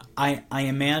 Like, I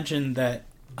imagine that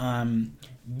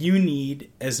you need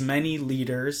as many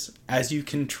leaders as you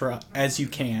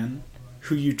can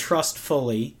who you trust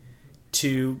fully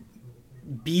to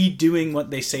be doing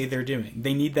what they say they're doing.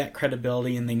 They need that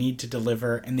credibility, and they need to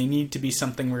deliver, and they need to be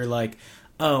something where you're like,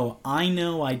 oh, I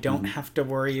know I don't have to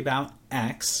worry about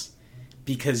X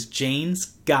because Jane's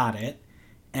got it,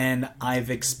 and I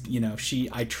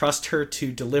trust her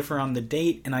to deliver on the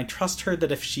date, and I trust her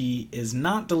that if she is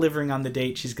not delivering on the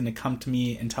date, she's going to come to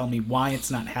me and tell me why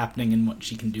it's not happening and what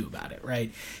she can do about it,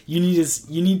 right? You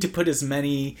need to put as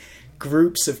many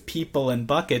groups of people and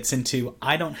buckets into,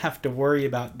 I don't have to worry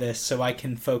about this, so I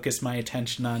can focus my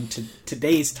attention on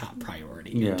today's top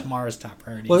priority, or tomorrow's top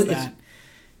priority. Well, is that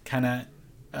kind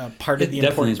of part of the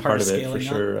important part of scaling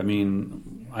up? For sure. I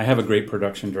mean, I have a great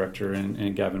production director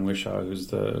in Gavin Wishaw, who's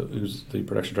the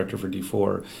production director for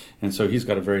D4, and so he's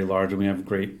got a very large, and we have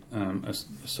great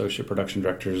associate production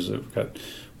directors. We've got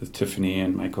with Tiffany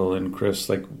and Michael and Chris.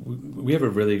 Like, we have a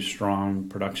really strong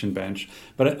production bench.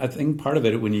 But I think part of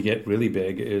it, when you get really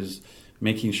big, is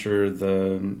making sure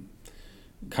the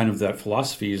kind of that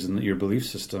philosophies and your belief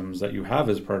systems that you have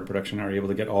as part of production are able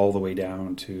to get all the way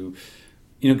down to,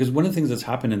 because one of the things that's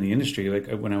happened in the industry, like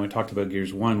when I talked about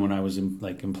Gears 1, when I was in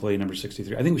employee number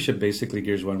 63, I think we should basically,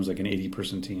 Gears 1 was like an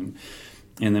 80-person team.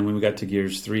 And then when we got to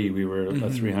Gears 3, we were a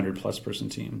 300-plus person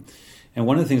team. And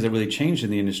one of the things that really changed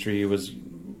in the industry was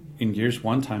in Gears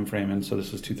 1 time frame, and so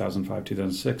this was 2005,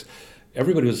 2006,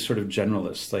 everybody was sort of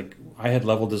generalists. Like, I had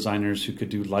level designers who could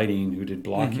do lighting, who did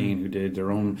blocking, who did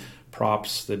their own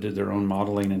props, that did their own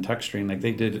modeling and texturing. Like,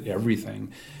 they did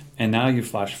everything. And now you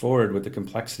flash forward with the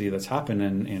complexity that's happened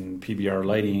in PBR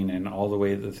lighting and all the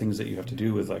way the things that you have to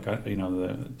do with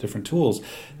the different tools,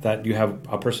 that you have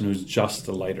a person who's just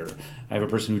a lighter. I have a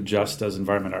person who just does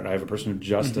environment art. I have a person who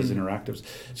just does interactives.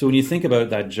 So when you think about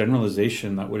that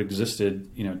generalization that would existed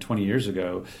 20 years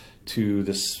ago to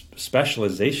the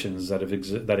specializations that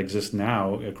exist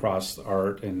now across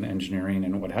art and engineering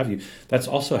and what have you, that's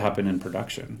also happened in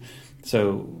production.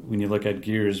 So when you look at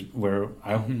Gears, where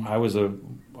I was a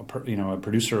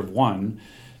producer of one,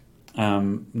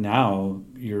 now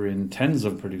you're in tens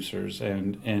of producers,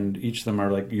 and each of them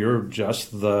are like, you're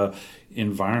just the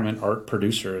environment art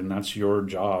producer, and that's your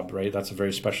job, right? That's a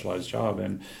very specialized job.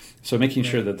 And so making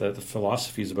sure that the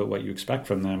philosophies about what you expect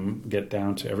from them get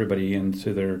down to everybody and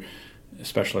to their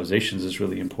specializations is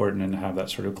really important, and to have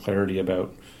that sort of clarity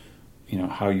about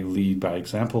how you lead by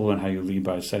example and how you lead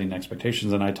by setting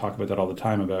expectations. And I talk about that all the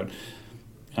time about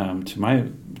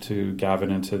to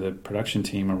Gavin and to the production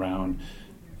team around,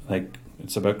 like,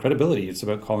 it's about credibility. It's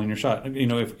about calling your shot.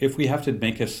 If we have to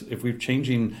if we're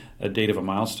changing a date of a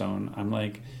milestone, I'm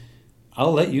like,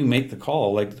 I'll let you make the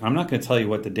call. Like, I'm not going to tell you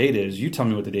what the date is. You tell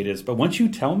me what the date is. But once you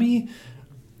tell me,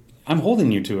 I'm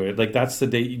holding you to it. Like, that's the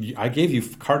date. I gave you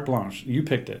carte blanche. You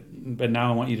picked it. But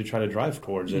now I want you to try to drive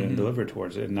towards it and deliver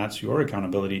towards it. And that's your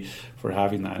accountability for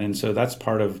having that. And so that's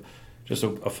part of just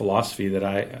a philosophy that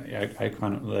I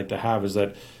kind of like to have, is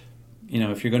that,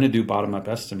 if you're going to do bottom-up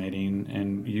estimating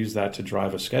and use that to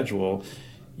drive a schedule,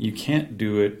 you can't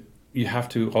do it. You have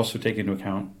to also take into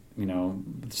account, the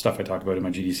stuff I talk about in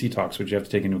my GDC talks, which you have to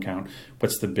take into account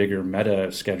what's the bigger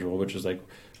meta schedule, which is like,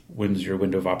 when's your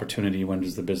window of opportunity? When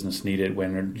does the business need it?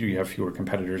 When do you have fewer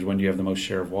competitors? When do you have the most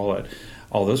share of wallet?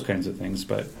 All those kinds of things.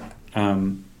 But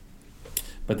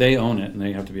they own it, and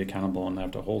they have to be accountable, and they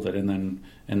have to hold it. And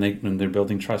they're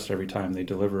building trust every time they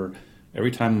deliver.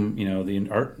 Every time the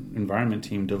art environment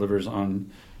team delivers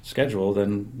on schedule,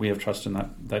 then we have trust in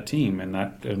that team,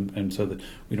 and so that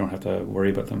we don't have to worry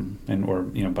about them or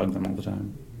bug them all the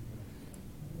time.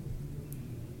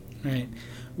 Right.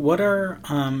 What are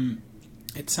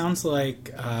it sounds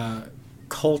like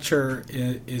culture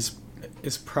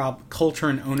culture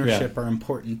and ownership are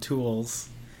important tools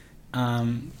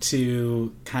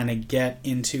to kind of get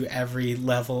into every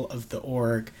level of the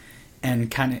org,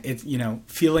 and kind of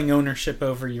feeling ownership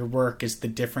over your work is the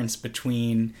difference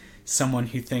between someone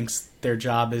who thinks their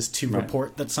job is to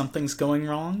report that something's going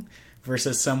wrong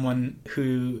versus someone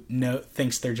who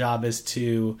thinks their job is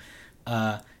to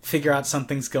figure out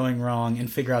something's going wrong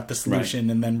and figure out the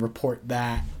solution and then report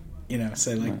that,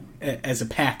 as a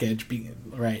package,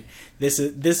 right? This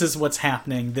is what's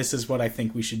happening. This is what I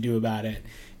think we should do about it,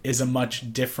 is a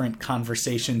much different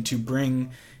conversation to bring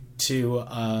to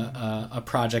a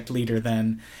project leader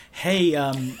than, hey,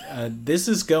 this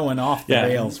is going off the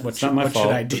rails. What should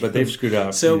I do? But they've screwed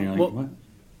up. So, what?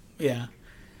 Yeah.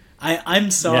 I'm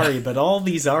sorry, but all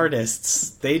these artists,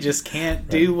 they just can't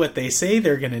do what they say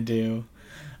they're going to do.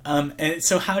 And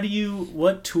so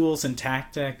what tools and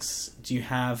tactics do you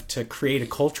have to create a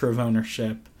culture of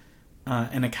ownership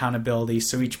and accountability,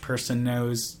 so each person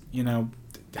knows,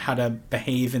 how to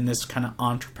behave in this kind of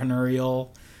entrepreneurial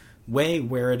way,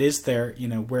 where it is their,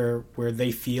 where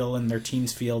they feel and their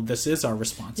teams feel this is our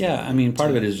responsibility? Yeah, I mean,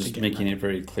 part of it is just making it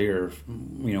very clear,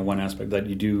 one aspect that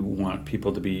you do want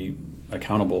people to be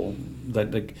accountable.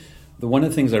 That, like, one of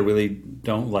the things I really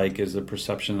don't like is the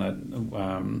perception that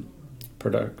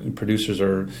producers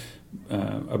are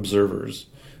observers,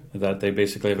 that they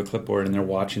basically have a clipboard and they're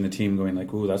watching the team going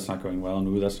like, ooh, that's not going well, and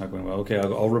ooh, that's not going well. Okay,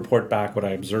 I'll report back what I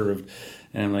observed.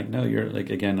 And I'm like, no, you're like,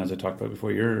 again, as I talked about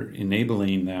before, you're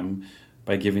enabling them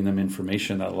by giving them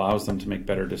information that allows them to make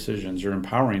better decisions. You're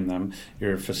empowering them.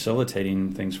 You're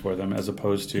facilitating things for them, as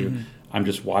opposed to I'm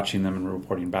just watching them and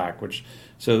reporting back.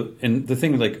 And the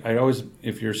thing, like, I always,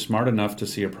 if you're smart enough to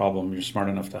see a problem, you're smart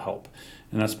enough to help,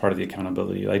 and that's part of the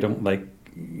accountability. I don't like.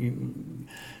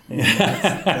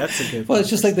 That's a good. Well, it's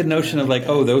just like the notion of like,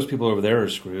 oh, those people over there are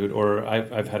screwed. Or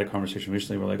I've had a conversation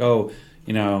recently where like, oh,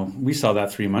 we saw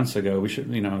that 3 months ago. We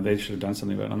should, they should have done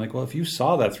something about it. I'm like, well, if you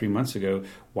saw that 3 months ago,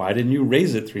 why didn't you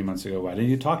raise it 3 months ago? Why didn't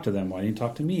you talk to them? Why didn't you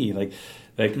talk to me? Like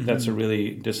that's a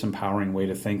really disempowering way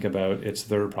to think about it's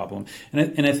their problem.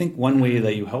 And I think one way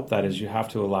that you help that is you have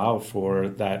to allow for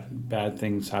that bad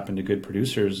things happen to good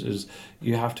producers. Is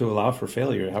you have to allow for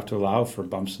failure. You have to allow for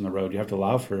bumps in the road. You have to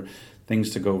allow for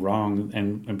things to go wrong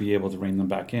and be able to rein them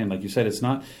back in. Like you said, it's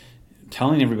not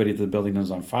telling everybody that the building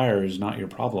is on fire is not your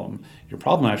problem. Your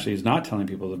problem actually is not telling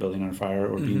people the building on fire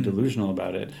or being delusional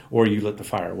about it, or you lit the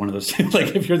fire. One of those things.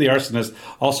 Like if you're the arsonist,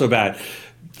 also bad.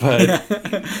 But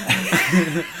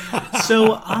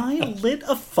so I lit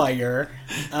a fire.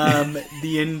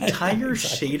 The entire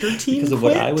shader team because of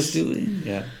quit. what I was doing.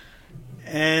 Yeah.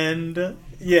 And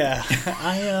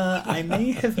I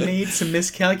may have made some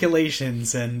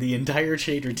miscalculations, and the entire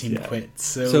shader team quit.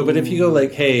 So, but if you go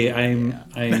like, hey,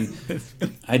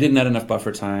 I didn't add enough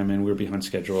buffer time, and we're behind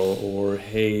schedule, or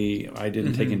hey, I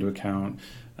didn't take into account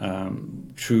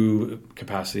true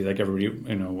capacity, like everybody,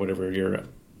 whatever your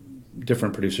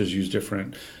different producers use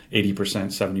different 80%,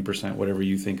 70%, whatever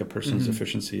you think a person's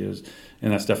efficiency is,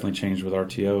 and that's definitely changed with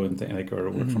RTO and or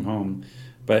work from home.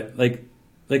 But like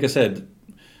I said.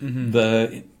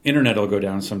 The internet will go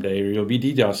down someday, or you'll be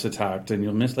DDoS attacked, and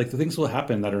you'll miss, like, the things will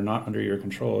happen that are not under your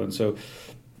control. And so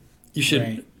you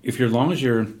should, as long as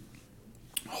you're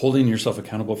holding yourself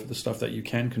accountable for the stuff that you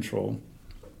can control,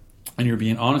 and you're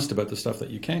being honest about the stuff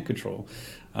that you can't control,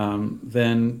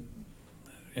 then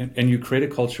you create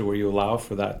a culture where you allow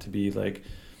for that to be like,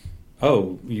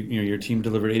 oh, your team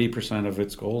delivered 80% of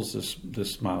its goals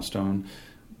this milestone.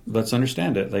 Let's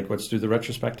understand it. Like, let's do the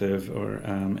retrospective,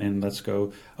 and let's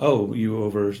go, oh, you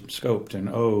overscoped,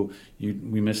 and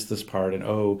we missed this part,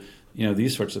 and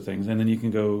these sorts of things. And then you can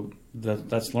go,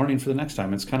 that's learning for the next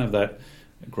time. It's kind of that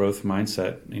growth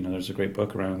mindset. There's a great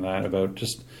book around that about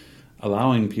just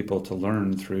allowing people to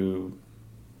learn through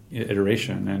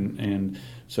iteration. And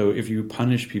so if you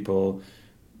punish people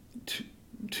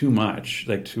too much,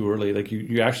 like too early, like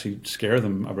you actually scare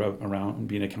them around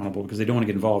being accountable, because they don't want to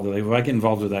get involved. They're like, if I get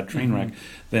involved with that train wreck,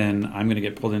 then I'm going to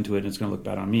get pulled into it, and it's going to look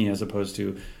bad on me, as opposed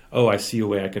to, oh, I see a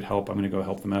way I could help. I'm going to go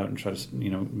help them out and try to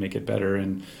make it better.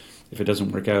 And if it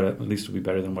doesn't work out, at least it'll be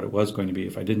better than what it was going to be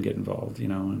if I didn't get involved.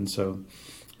 And so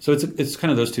it's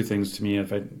kind of those two things to me.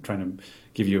 If I'm trying to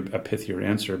give you a pithier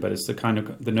answer, but it's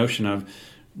the notion of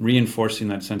reinforcing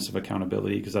that sense of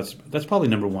accountability, because that's probably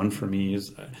number one for me.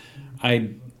 Is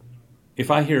if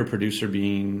I hear a producer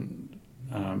being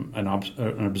an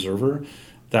observer,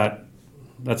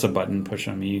 that's a button push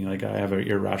on me. Like, I have an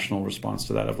irrational response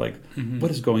to that of like,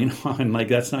 what is going on? Like,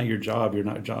 that's not your job. Your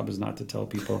job is not to tell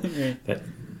people that.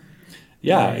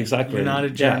 Yeah, right. Exactly. You're not a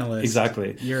journalist. Yeah,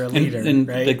 exactly. You're a leader, and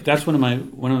right? Like, that's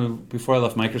before I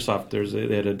left Microsoft,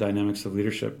 they had a dynamics of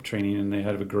leadership training, and they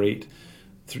had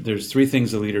there's three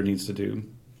things a leader needs to do.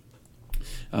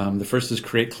 The first is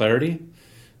create clarity.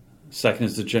 Second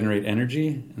is to generate energy,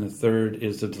 and the third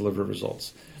is to deliver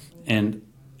results. And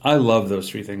I love those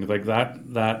three things. Like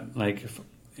that like,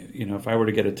 if I were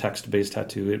to get a text-based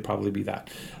tattoo, it'd probably be that.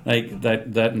 Like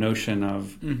that notion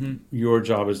of your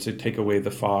job is to take away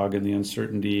the fog and the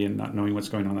uncertainty and not knowing what's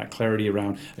going on, that clarity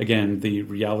around, again, the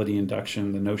reality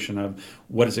induction, the notion of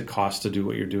what does it cost to do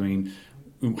what you're doing,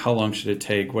 how long should it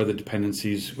take, what are the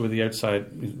dependencies, what are the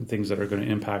outside things that are going to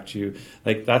impact you.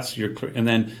 Like, that's and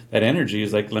then that energy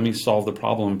is like, let me solve the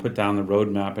problem, put down the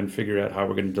roadmap, and figure out how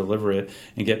we're going to deliver it,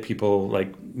 and get people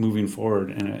like moving forward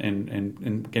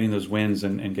and getting those wins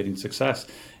and getting success.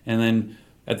 And then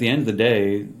at the end of the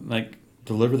day, like,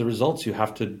 deliver the results. You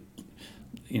have to,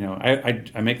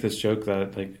 I make this joke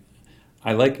that, like,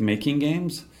 I like making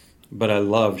games, but I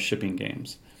love shipping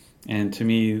games. And to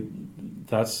me,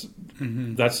 that's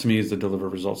to me is the deliver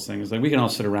results thing. It's like, we can all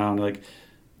sit around, like,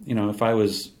 if I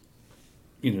was,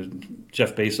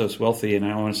 Jeff Bezos wealthy, and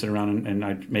I want to sit around and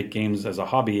I make games as a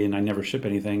hobby and I never ship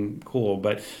anything, cool.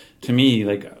 But to me,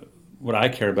 like, what I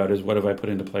care about is what have I put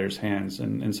into players' hands,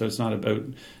 and so it's not about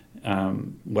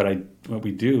what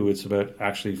we do. It's about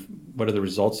actually what are the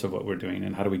results of what we're doing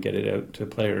and how do we get it out to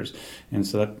players. And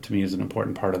so that to me is an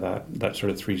important part of that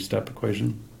sort of 3-step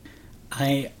equation.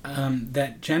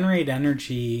 That generate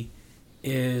energy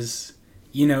is,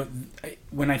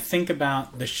 when I think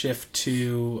about the shift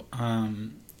to,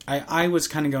 I was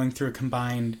kind of going through a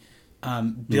combined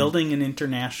building an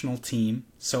international team,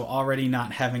 so already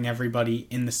not having everybody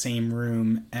in the same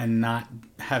room and not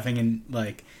having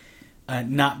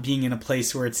not being in a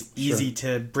place where it's easy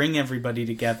to bring everybody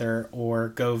together or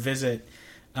go visit.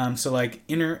 So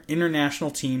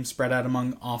international team spread out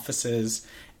among offices,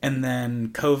 and then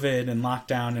COVID and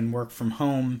lockdown and work from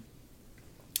home,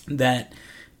 that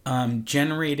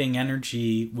generating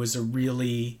energy was a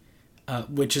really,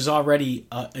 which is already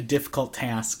a difficult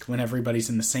task when everybody's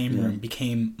in the same room,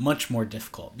 became much more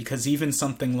difficult, because even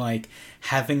something like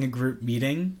having a group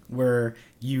meeting where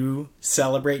you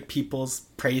celebrate people's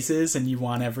praises and you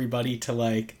want everybody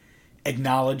to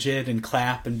acknowledge it and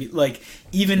clap and be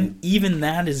even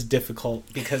that is difficult,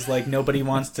 because nobody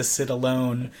wants to sit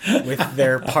alone with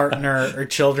their partner or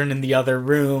children in the other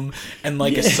room and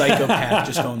a psychopath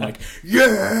just going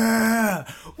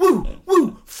yeah, woo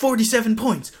woo, 47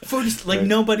 points, 40,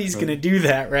 nobody's gonna do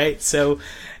that, right? So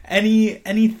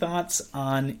any thoughts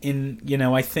on,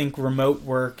 I think remote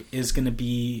work is going to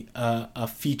be a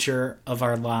feature of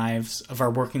our lives, of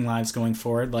our working lives going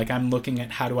forward. I'm looking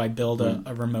at how do I build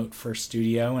a remote first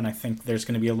studio, and I think there's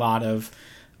going to be a lot of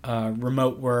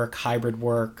remote work, hybrid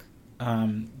work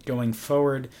going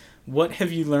forward. What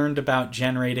have you learned about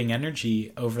generating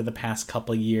energy over the past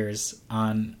couple of years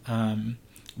on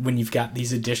when you've got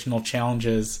these additional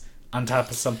challenges on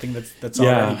top of something that's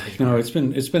already pretty hard?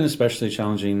 It's been especially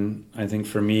challenging, I think,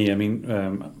 for me. I mean,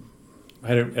 I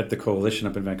had at the Coalition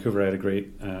up in Vancouver, I had a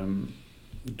great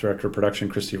director of production,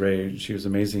 Christy Ray. She was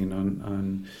amazing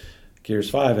on Gears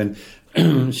 5,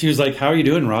 and she was like, "How are you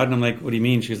doing, Rod?" And I'm like, "What do you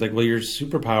mean?" She's like, "Well, your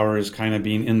superpower is kind of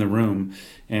being in the room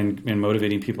and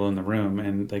motivating people in the room,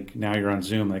 and now you're on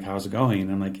Zoom. How's it going?" And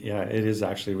I'm like, "Yeah, it is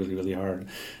actually really, really hard,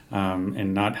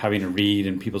 and not having to read,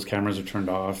 and people's cameras are turned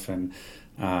off, and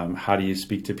how do you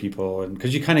speak to people?" And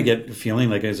because you kind of get a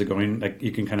feeling is it going,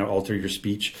 you can kind of alter your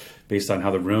speech based on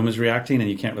how the room is reacting, and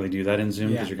you can't really do that in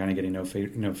Zoom because you're kind of getting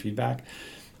no feedback.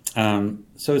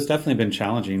 So it's definitely been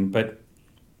challenging, but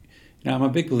I'm a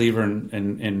big believer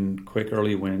in quick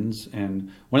early wins. And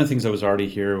one of the things that was already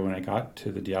here when I got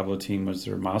to the Diablo team was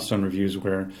their milestone reviews,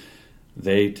 where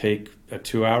they take a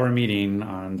 2-hour meeting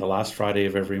on the last Friday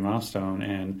of every milestone,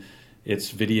 and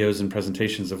it's videos and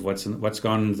presentations of what's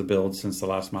gone into the build since the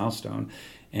last milestone,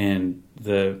 and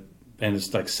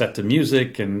it's set to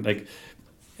music, and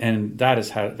that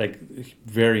is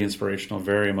very inspirational,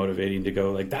 very motivating to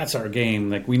go that's our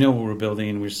game. We know what we're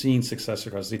building. We're seeing success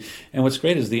across the team. And what's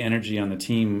great is the energy on the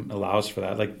team allows for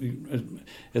that.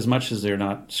 As much as they're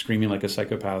not screaming like a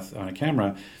psychopath on a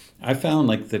camera, I found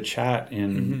the chat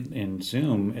in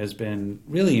Zoom has been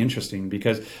really interesting,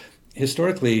 because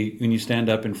historically, when you stand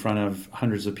up in front of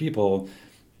hundreds of people,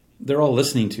 they're all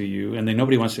listening to you, and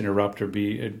nobody wants to interrupt or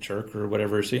be a jerk or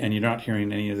whatever, and you're not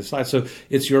hearing any of the slides. So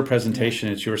it's your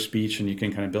presentation, it's your speech, and you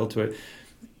can kind of build to it.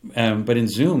 But in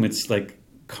Zoom, it's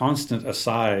constant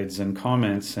asides and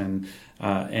comments,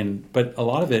 but a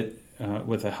lot of it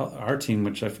with our team,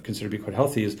 which I consider to be quite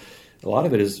healthy, is a lot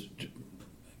of it is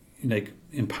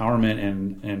empowerment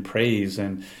and praise.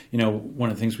 And one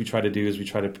of the things we try to do is we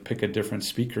try to pick a different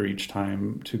speaker each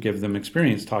time to give them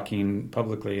experience talking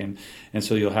publicly, and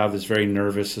so you'll have this very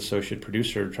nervous associate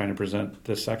producer trying to present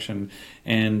this section,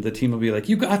 and the team will be like,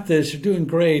 "You got this, you're doing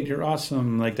great, you're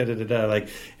awesome,"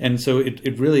 and so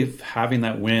it really, having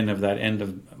that win of that end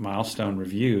of milestone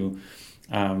review,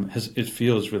 it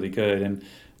feels really good. And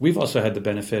we've also had the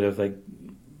benefit of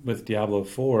with Diablo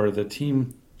 4, the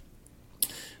team,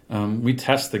 we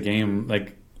test the game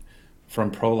from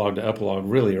prologue to epilogue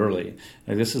really early.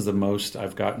 This is the most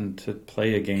I've gotten to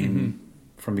play a game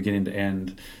from beginning to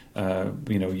end.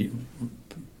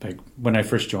 When I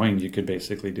first joined, you could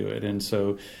basically do it, and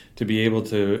so to be able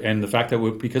to, and the fact that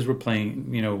because we're playing,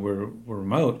 we're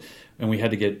remote, and we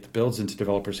had to get the builds into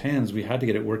developers' hands, we had to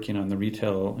get it working on the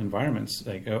retail environments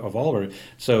of Oliver.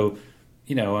 So,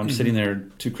 I'm sitting there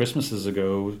 2 Christmases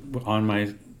ago on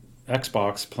my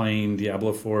Xbox playing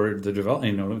Diablo 4,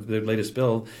 the latest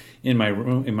build in my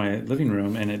room, in my living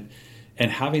room, and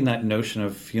having that notion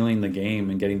of feeling the game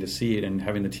and getting to see it, and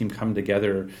having the team come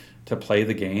together to play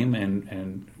the game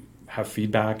and have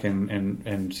feedback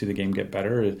and see the game get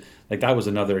better. That was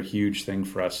another huge thing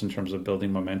for us in terms of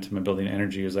building momentum and building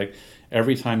energy. Is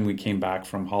every time we came back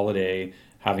from holiday,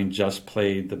 having just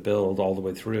played the build all the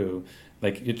way through,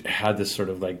 like it had this sort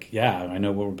of like, yeah, I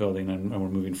know what we're building and we're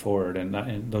moving forward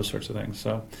and those sorts of things.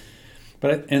 So,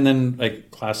 and then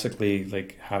like classically,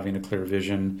 like having a clear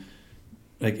vision,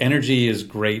 like energy is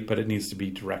great, but it needs to be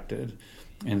directed.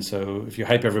 And so if you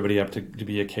hype everybody up to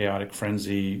be a chaotic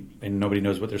frenzy and nobody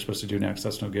knows what they're supposed to do next,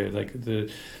 that's no good. Like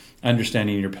the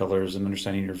understanding your pillars and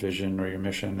understanding your vision or your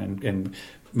mission and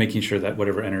making sure that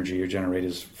whatever energy you generate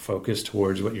is focused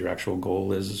towards what your actual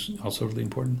goal is also really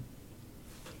important.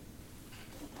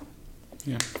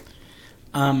 Yeah.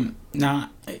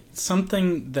 Now,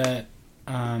 something that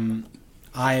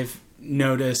I've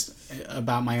noticed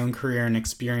about my own career and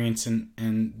experience,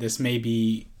 and this may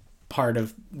be part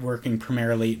of working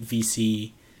primarily at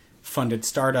VC-funded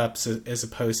startups as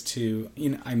opposed to,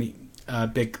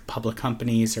 big public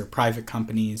companies or private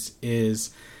companies,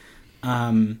 is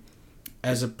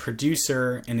as a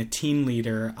producer and a team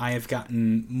leader, I have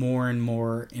gotten more and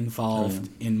more involved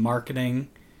in marketing,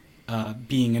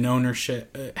 being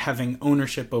having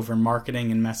ownership over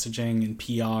marketing and messaging and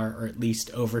PR, or at least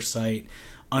oversight,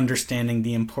 understanding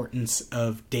the importance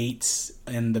of dates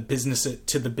and the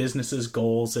business's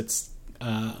goals. It's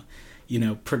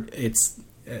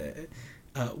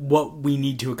what we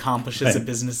need to accomplish as a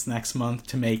business next month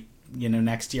to make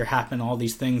next year happen. All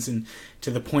these things, and to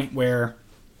the point where,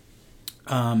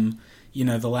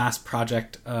 the last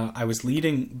project I was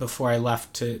leading before I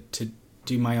left to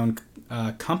do my own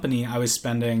company, I was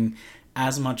spending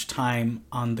as much time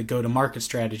on the go-to-market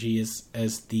strategy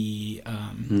as the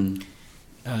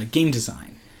game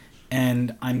design.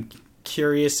 And I'm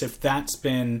curious if that's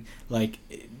been like,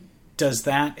 does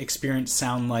that experience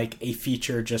sound like a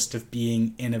feature just of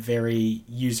being in a very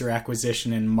user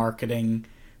acquisition and marketing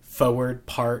forward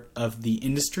part of the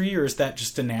industry, or is that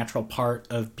just a natural part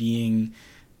of being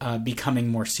becoming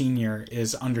more senior,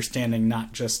 is understanding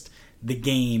not just the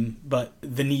game, but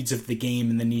the needs of the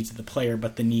game and the needs of the player,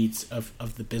 but the needs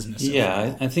of the business?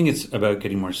 Yeah, I think it's about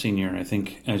getting more senior. I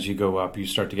think as you go up, you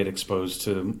start to get exposed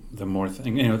to the more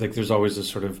thing. Like there's always this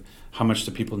sort of, how much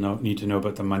do people need to know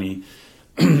about the money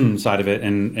side of it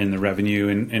and the revenue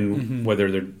and whether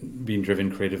they're being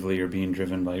driven creatively or being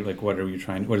driven by like what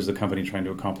is the company trying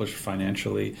to accomplish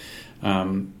financially.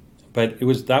 But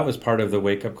that was part of the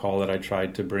wake-up call that I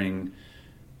tried to bring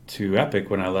to Epic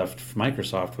when I left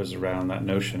Microsoft, was around that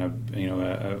notion of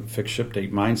a fixed ship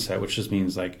date mindset, which just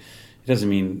means like, it doesn't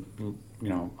mean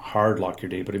hard lock your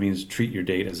date, but it means treat your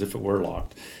date as if it were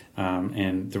locked.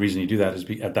 And the reason you do that is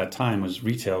at that time was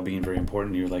retail being very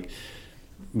important. You're like,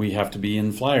 we have to be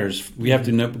in flyers. We have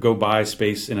to go buy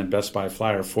space in a Best Buy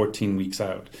flyer 14 weeks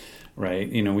out, right?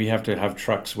 We have to have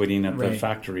trucks waiting at the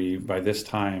factory by this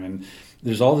time. And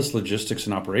there's all this logistics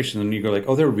and operation. And you go like,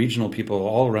 there are regional people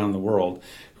all around the world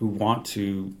who want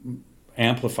to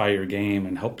amplify your game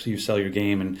and help you sell your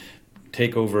game and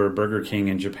take over Burger King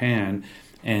in Japan.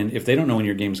 And if they don't know when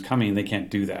your game's coming, they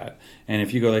can't do that. And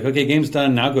if you go like, okay, game's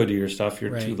done, now go do your stuff,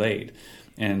 you're too late.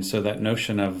 And so that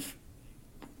notion of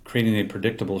creating a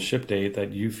predictable ship date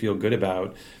that you feel good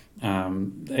about,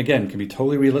 again, can be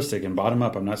totally realistic and bottom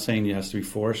up. I'm not saying it has to be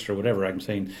forced or whatever. I'm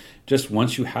saying just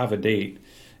once you have a date,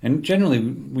 and generally,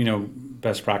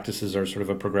 best practices are sort of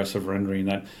a progressive rendering,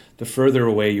 that the further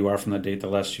away you are from the date, the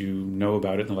less you know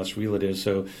about it and the less real it is.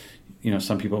 So,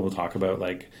 some people will talk about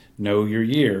like, know your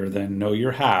year, then know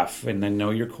your half, and then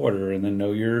know your quarter, and then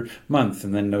know your month,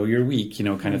 and then know your week,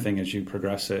 kind of thing as you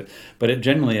progress it. But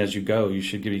generally, as you go, you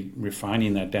should be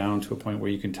refining that down to a point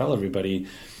where you can tell everybody,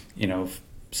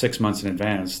 6 months in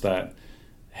advance that,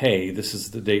 hey, this is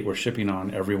the date we're shipping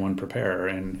on, everyone prepare.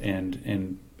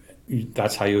 And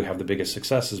that's how you have the biggest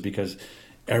successes, because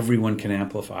everyone can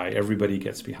amplify, everybody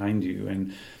gets behind you.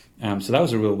 And so that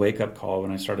was a real wake-up call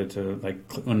when I started to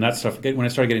when I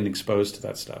started getting exposed to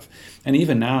that stuff. And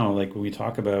even now, like when we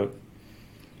talk about,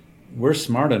 we're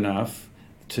smart enough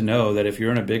to know that if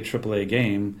you're in a big AAA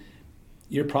game,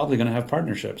 you're probably going to have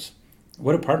partnerships.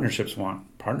 What do partnerships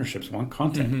want? Partnerships want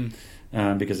content,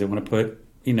 because they want to put,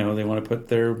 they want to put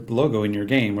their logo in your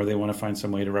game, or they want to find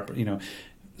some way to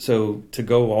So to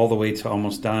go all the way to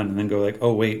almost done and then go like,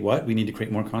 oh wait, what? We need to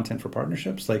create more content for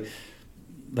partnerships. Like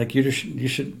you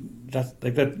should.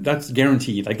 That's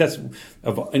guaranteed. Like that's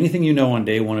of anything on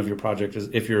day one of your project, is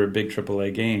if you're a big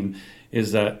AAA game,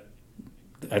 is that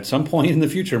at some point in the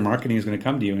future, marketing is going to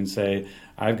come to you and say,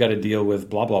 I've got to deal with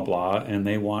blah blah blah, and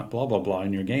they want blah blah blah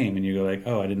in your game, and you go like,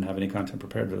 oh, I didn't have any content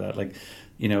prepared for that. Like,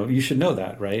 you should know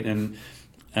that, right? And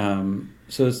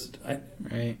so it's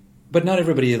right. But not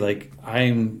everybody,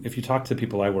 if you talk to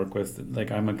people I work with,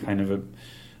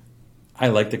 I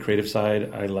like the creative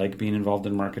side. I like being involved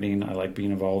in marketing. I like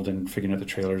being involved in figuring out the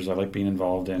trailers. I like being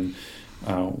involved in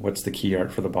what's the key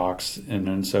art for the box,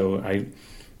 and so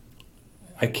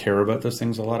I care about those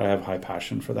things a lot. I have high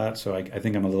passion for that, so I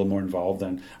think I'm a little more involved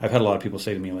than I've had a lot of people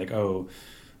say to me like, oh,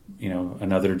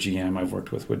 another GM I've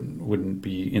worked with wouldn't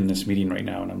be in this meeting right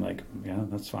now, and I'm like, yeah,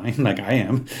 that's fine. Like I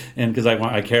am, and because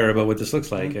I care about what this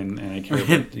looks like, and I care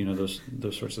about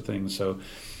those sorts of things. So,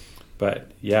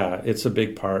 but yeah, it's a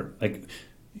big part. Like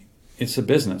it's a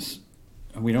business.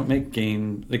 We don't make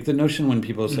game like the notion when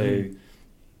people say,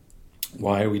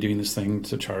 why are we doing this thing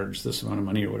to charge this amount of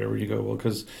money or whatever? You go, well,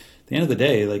 because at the end of the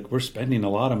day, like we're spending a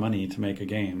lot of money to make a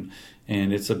game,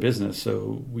 and it's a business,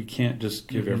 so we can't just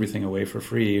give everything away for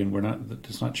free, and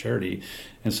it's not charity.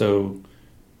 And so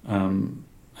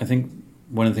I think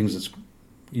one of the things that's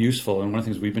useful, and one of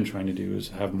the things we've been trying to do, is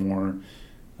have more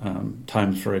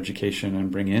time for education and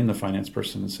bring in the finance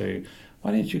person and say,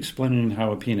 why didn't you explain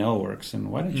how a P&L works,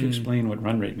 and why didn't you explain what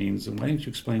run rate means, and why didn't you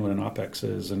explain what an OPEX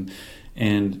is,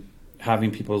 and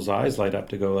having people's eyes light up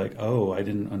to go like, oh, I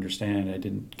didn't understand, I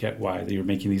didn't get why you're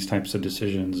making these types of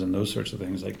decisions and those sorts of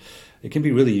things. Like it can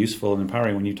be really useful and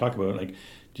empowering when you talk about like,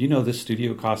 do you know this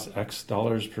studio costs X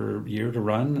dollars per year to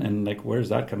run, and like where's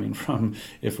that coming from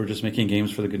if we're just making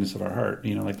games for the goodness of our heart,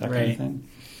 like that kind of thing.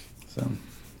 So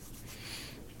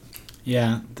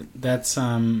yeah, that's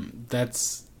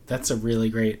a really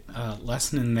great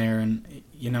lesson in there. And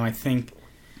I think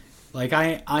like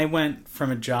I went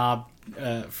from a job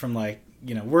from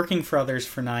working for others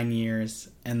for 9 years,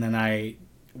 and then I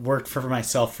worked for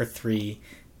myself for 3.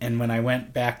 And when I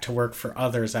went back to work for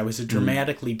others, I was a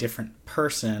dramatically different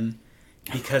person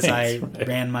because I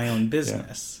ran my own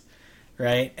business,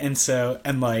 right? And so,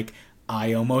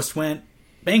 I almost went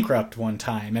bankrupt one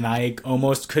time, and I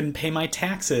almost couldn't pay my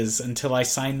taxes until I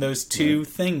signed those 2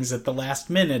 things at the last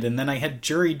minute, and then I had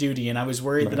jury duty, and I was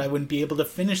worried that I wouldn't be able to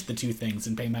finish the 2 things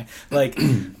and pay my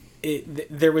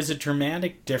there was a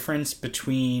dramatic difference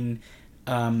between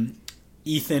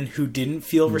Ethan, who didn't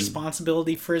feel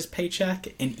responsibility for his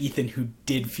paycheck, and Ethan, who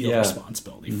did feel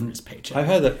responsibility for his paycheck. I've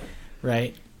had that.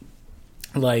 Right?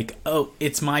 Like, oh,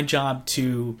 it's my job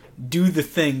to do the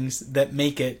things that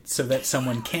make it so that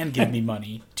someone can give me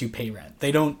money to pay rent.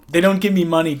 They don't give me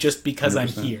money just because I'm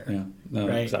here. Yeah, no,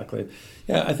 right? Exactly.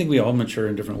 Yeah, I think we all mature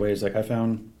in different ways. Like I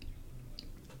found,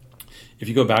 if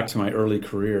you go back to my early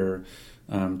career,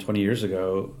 20 years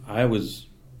ago, I was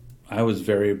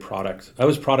very product. I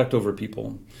was product over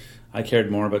people. I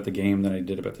cared more about the game than I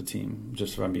did about the team,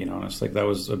 just if I'm being honest. Like that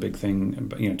was a big thing,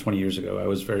 20 years ago. I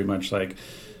was very much like,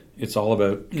 it's all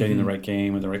about getting the right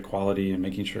game and the right quality and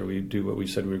making sure we do what we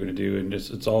said we were going to do. And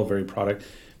it's all very product.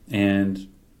 And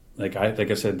like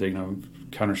I said,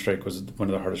 Counter-Strike was one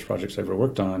of the hardest projects I ever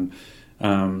worked on.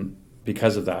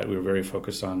 Because of that, we were very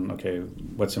focused on, okay,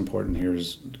 what's important here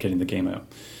is getting the game out.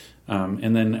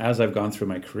 And then as I've gone through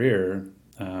my career,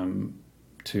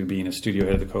 to being a studio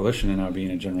head of the Coalition and now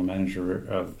being a general manager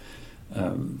of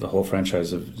the whole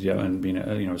franchise and being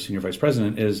a senior vice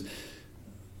president, is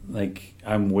like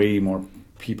I'm way more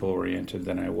people oriented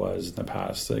than I was in the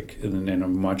past. Like, and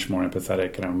I'm much more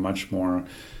empathetic, and I'm much more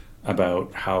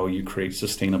about how you create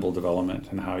sustainable development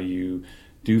and how you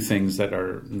do things that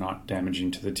are not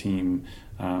damaging to the team.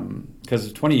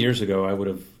 Because 20 years ago, I would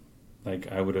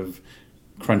have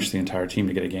crunched the entire team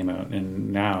to get a game out,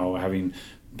 and now having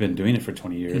been doing it for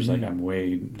 20 years, like I'm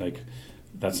way like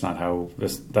that's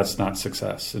not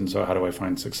success. And so how do I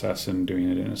find success in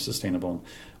doing it in a sustainable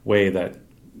way that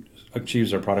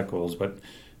achieves our product goals? But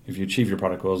if you achieve your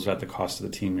product goals at the cost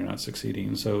of the team, you're not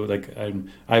succeeding. So like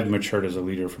I've matured as a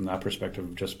leader from that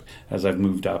perspective, just as I've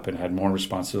moved up and had more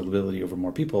responsibility over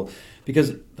more people,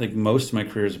 because like most of my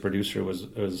career as a producer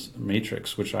was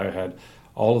Matrix, which I had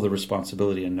all of the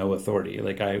responsibility and no authority.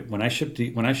 Like when I shipped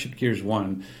Gears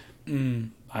 1,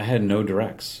 I had no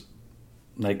directs,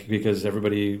 like because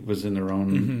everybody was in their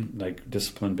own like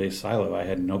discipline-based silo. I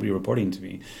had nobody reporting to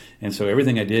me, and so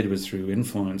everything I did was through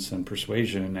influence and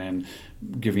persuasion and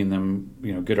giving them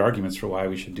good arguments for why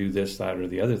we should do this, that, or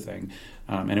the other thing.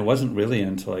 And it wasn't really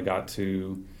until I got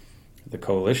to the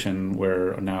Coalition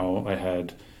where now I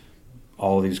had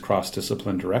all these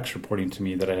cross-discipline directs reporting to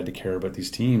me that I had to care about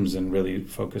these teams and really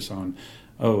focus on,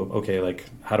 like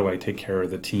how do I take care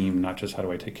of the team, not just how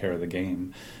do I take care of the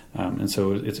game. And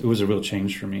so it was a real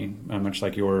change for me, much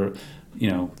like your,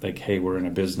 like, hey, we're in a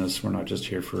business, we're not just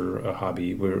here for a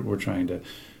hobby, we're trying to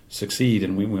succeed,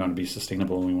 and we want to be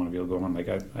sustainable, and we want to be able to go on. Like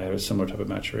I have a similar type of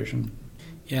maturation.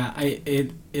 Yeah,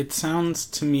 it sounds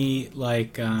to me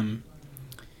like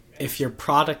if you're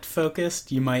product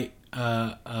focused, you might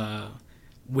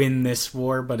win this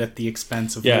war, but at the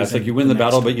expense of it's like you win the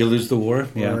battle, but you lose the war.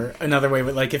 Or another way,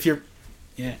 but like if you're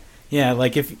Yeah,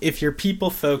 like if you're people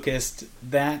focused,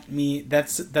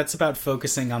 that's about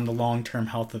focusing on the long term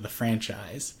health of the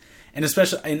franchise, and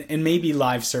especially and maybe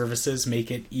live services make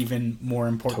it even more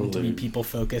important to be people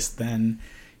focused than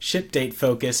ship date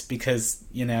focused, because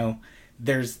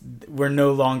we're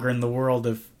no longer in the world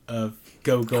of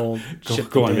go gold,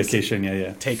 go on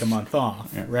vacation, take a month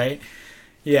off, right?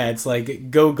 Yeah, it's like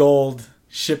go gold,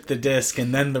 ship the disc,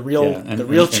 and then the real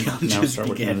challenges now start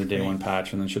begin. Working on the day one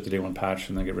patch, and then ship the day one patch,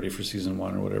 and then get ready for season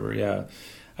 1 or whatever. Yeah,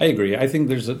 I agree. I think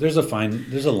there's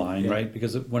a line, right?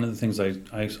 Because one of the things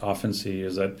I often see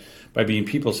is that by being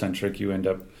people centric, you end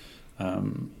up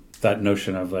that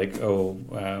notion of like,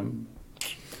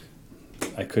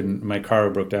 my car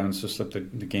broke down, so slipped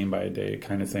the game by a day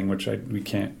kind of thing, which we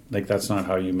can't, like, that's not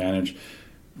how you manage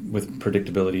with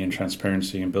predictability and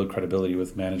transparency and build credibility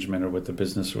with management or with the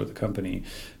business or with the company.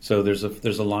 So there's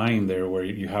a line there where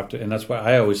you have to, and that's why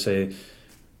I always say,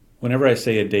 whenever I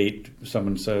say a date,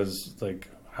 someone says like,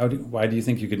 why do you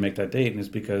think you could make that date? And it's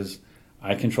because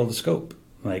I control the scope.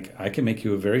 Like, I can make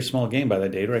you a very small game by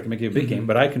that date, or I can make you a big game,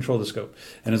 but I control the scope.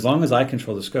 And as long as I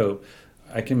control the scope,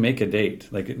 I can make a date.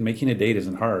 Like, making a date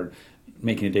isn't hard.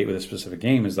 Making a date with a specific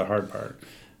game is the hard part.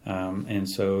 And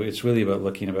so it's really about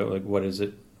looking about like, what is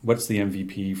it? What's the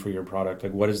MVP for your product?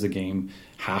 Like, what does the game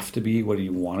have to be? What do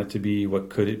you want it to be?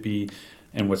 What could it be?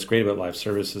 And what's great about live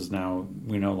services now,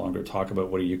 we no longer talk about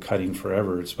what are you cutting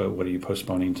forever. It's about what are you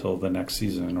postponing till the next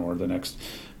season or the next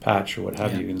patch or what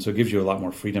have you. And so it gives you a lot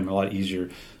more freedom, a lot easier.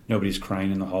 Nobody's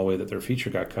crying in the hallway that their feature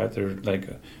got cut. They're like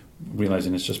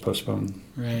realizing it's just postponed.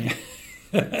 Right.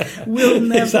 We'll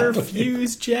never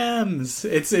fuse gems.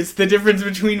 It's the difference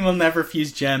between we'll never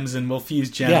fuse gems and we'll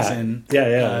fuse gems in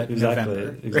exactly.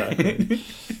 November. Exactly.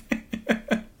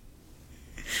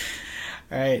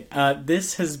 All right.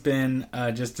 This has been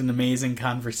just an amazing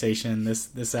conversation.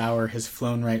 This hour has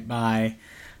flown right by.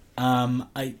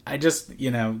 I just,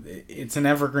 it's an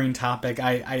evergreen topic.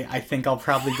 I think I'll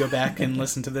probably go back and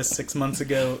listen to this 6 months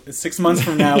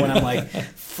from now when I'm like,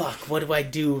 fuck, what do I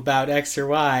do about X or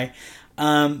Y?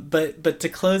 But to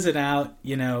close it out,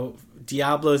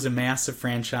 Diablo is a massive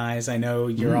franchise. I know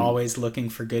you're always looking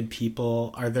for good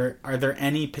people. Are there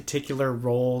any particular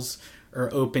roles or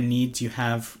open needs you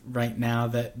have right now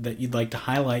that you'd like to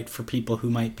highlight for people who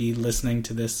might be listening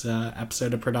to this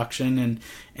episode of production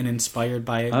and inspired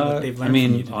by what they've learned from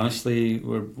you today? Honestly,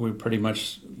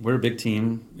 we're a big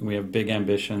team. We have big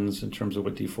ambitions in terms of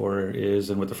what D4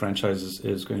 is and what the franchise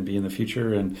is going to be in the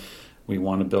future, and we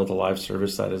want to build a live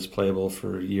service that is playable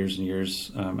for years and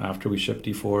years after we ship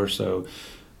D4. So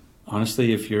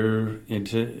honestly, if you're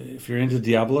into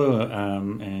Diablo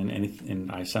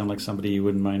and I sound like somebody you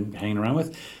wouldn't mind hanging around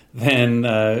with, then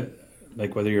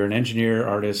like whether you're an engineer,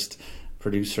 artist,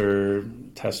 producer,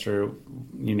 tester,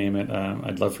 you name it,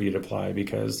 I'd love for you to apply,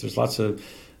 because there's lots of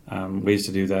ways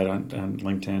to do that on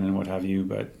LinkedIn and what have you.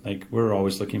 But like, we're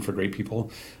always looking for great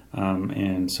people,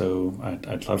 and so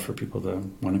I'd love for people to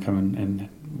want to come and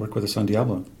work with us on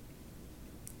Diablo.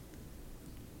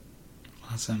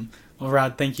 Awesome. Well,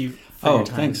 Rod, thank you for your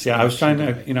time. Thanks. Yeah, I was trying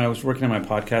to, I was working on my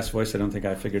podcast voice. I don't think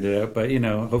I figured it out, but,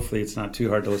 hopefully it's not too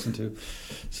hard to listen to.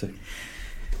 So,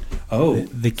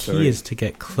 the key is to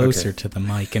get closer to the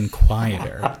mic and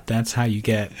quieter. That's how you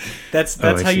get. That's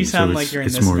how you sound like you're in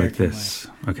this. It's more American like this.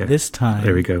 Way. Okay. This time.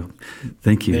 There we go.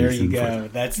 Thank you. There you go.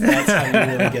 That's how you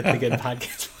really get the good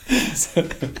podcast voice.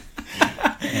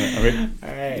 All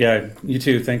right. Yeah. You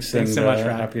too. Thanks so much.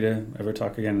 Rod. Happy to ever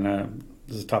talk again.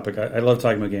 This is a topic I love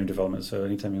talking about game development, so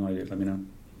anytime you want to do it, let me know.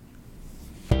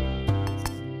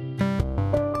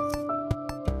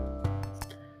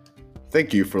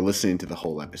 Thank you for listening to the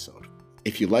whole episode.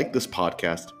 If you like this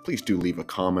podcast, please do leave a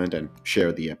comment and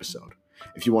share the episode.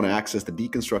 If you want to access the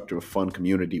Deconstructor of Fun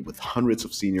community with hundreds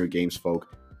of senior games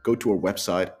folk, go to our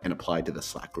website and apply to the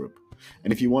Slack group.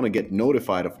 And if you want to get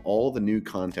notified of all the new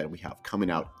content we have coming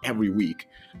out every week,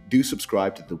 do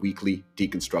subscribe to the weekly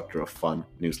Deconstructor of Fun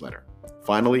newsletter.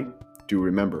 Finally, do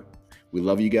remember, we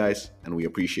love you guys and we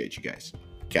appreciate you guys.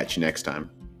 Catch you next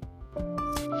time.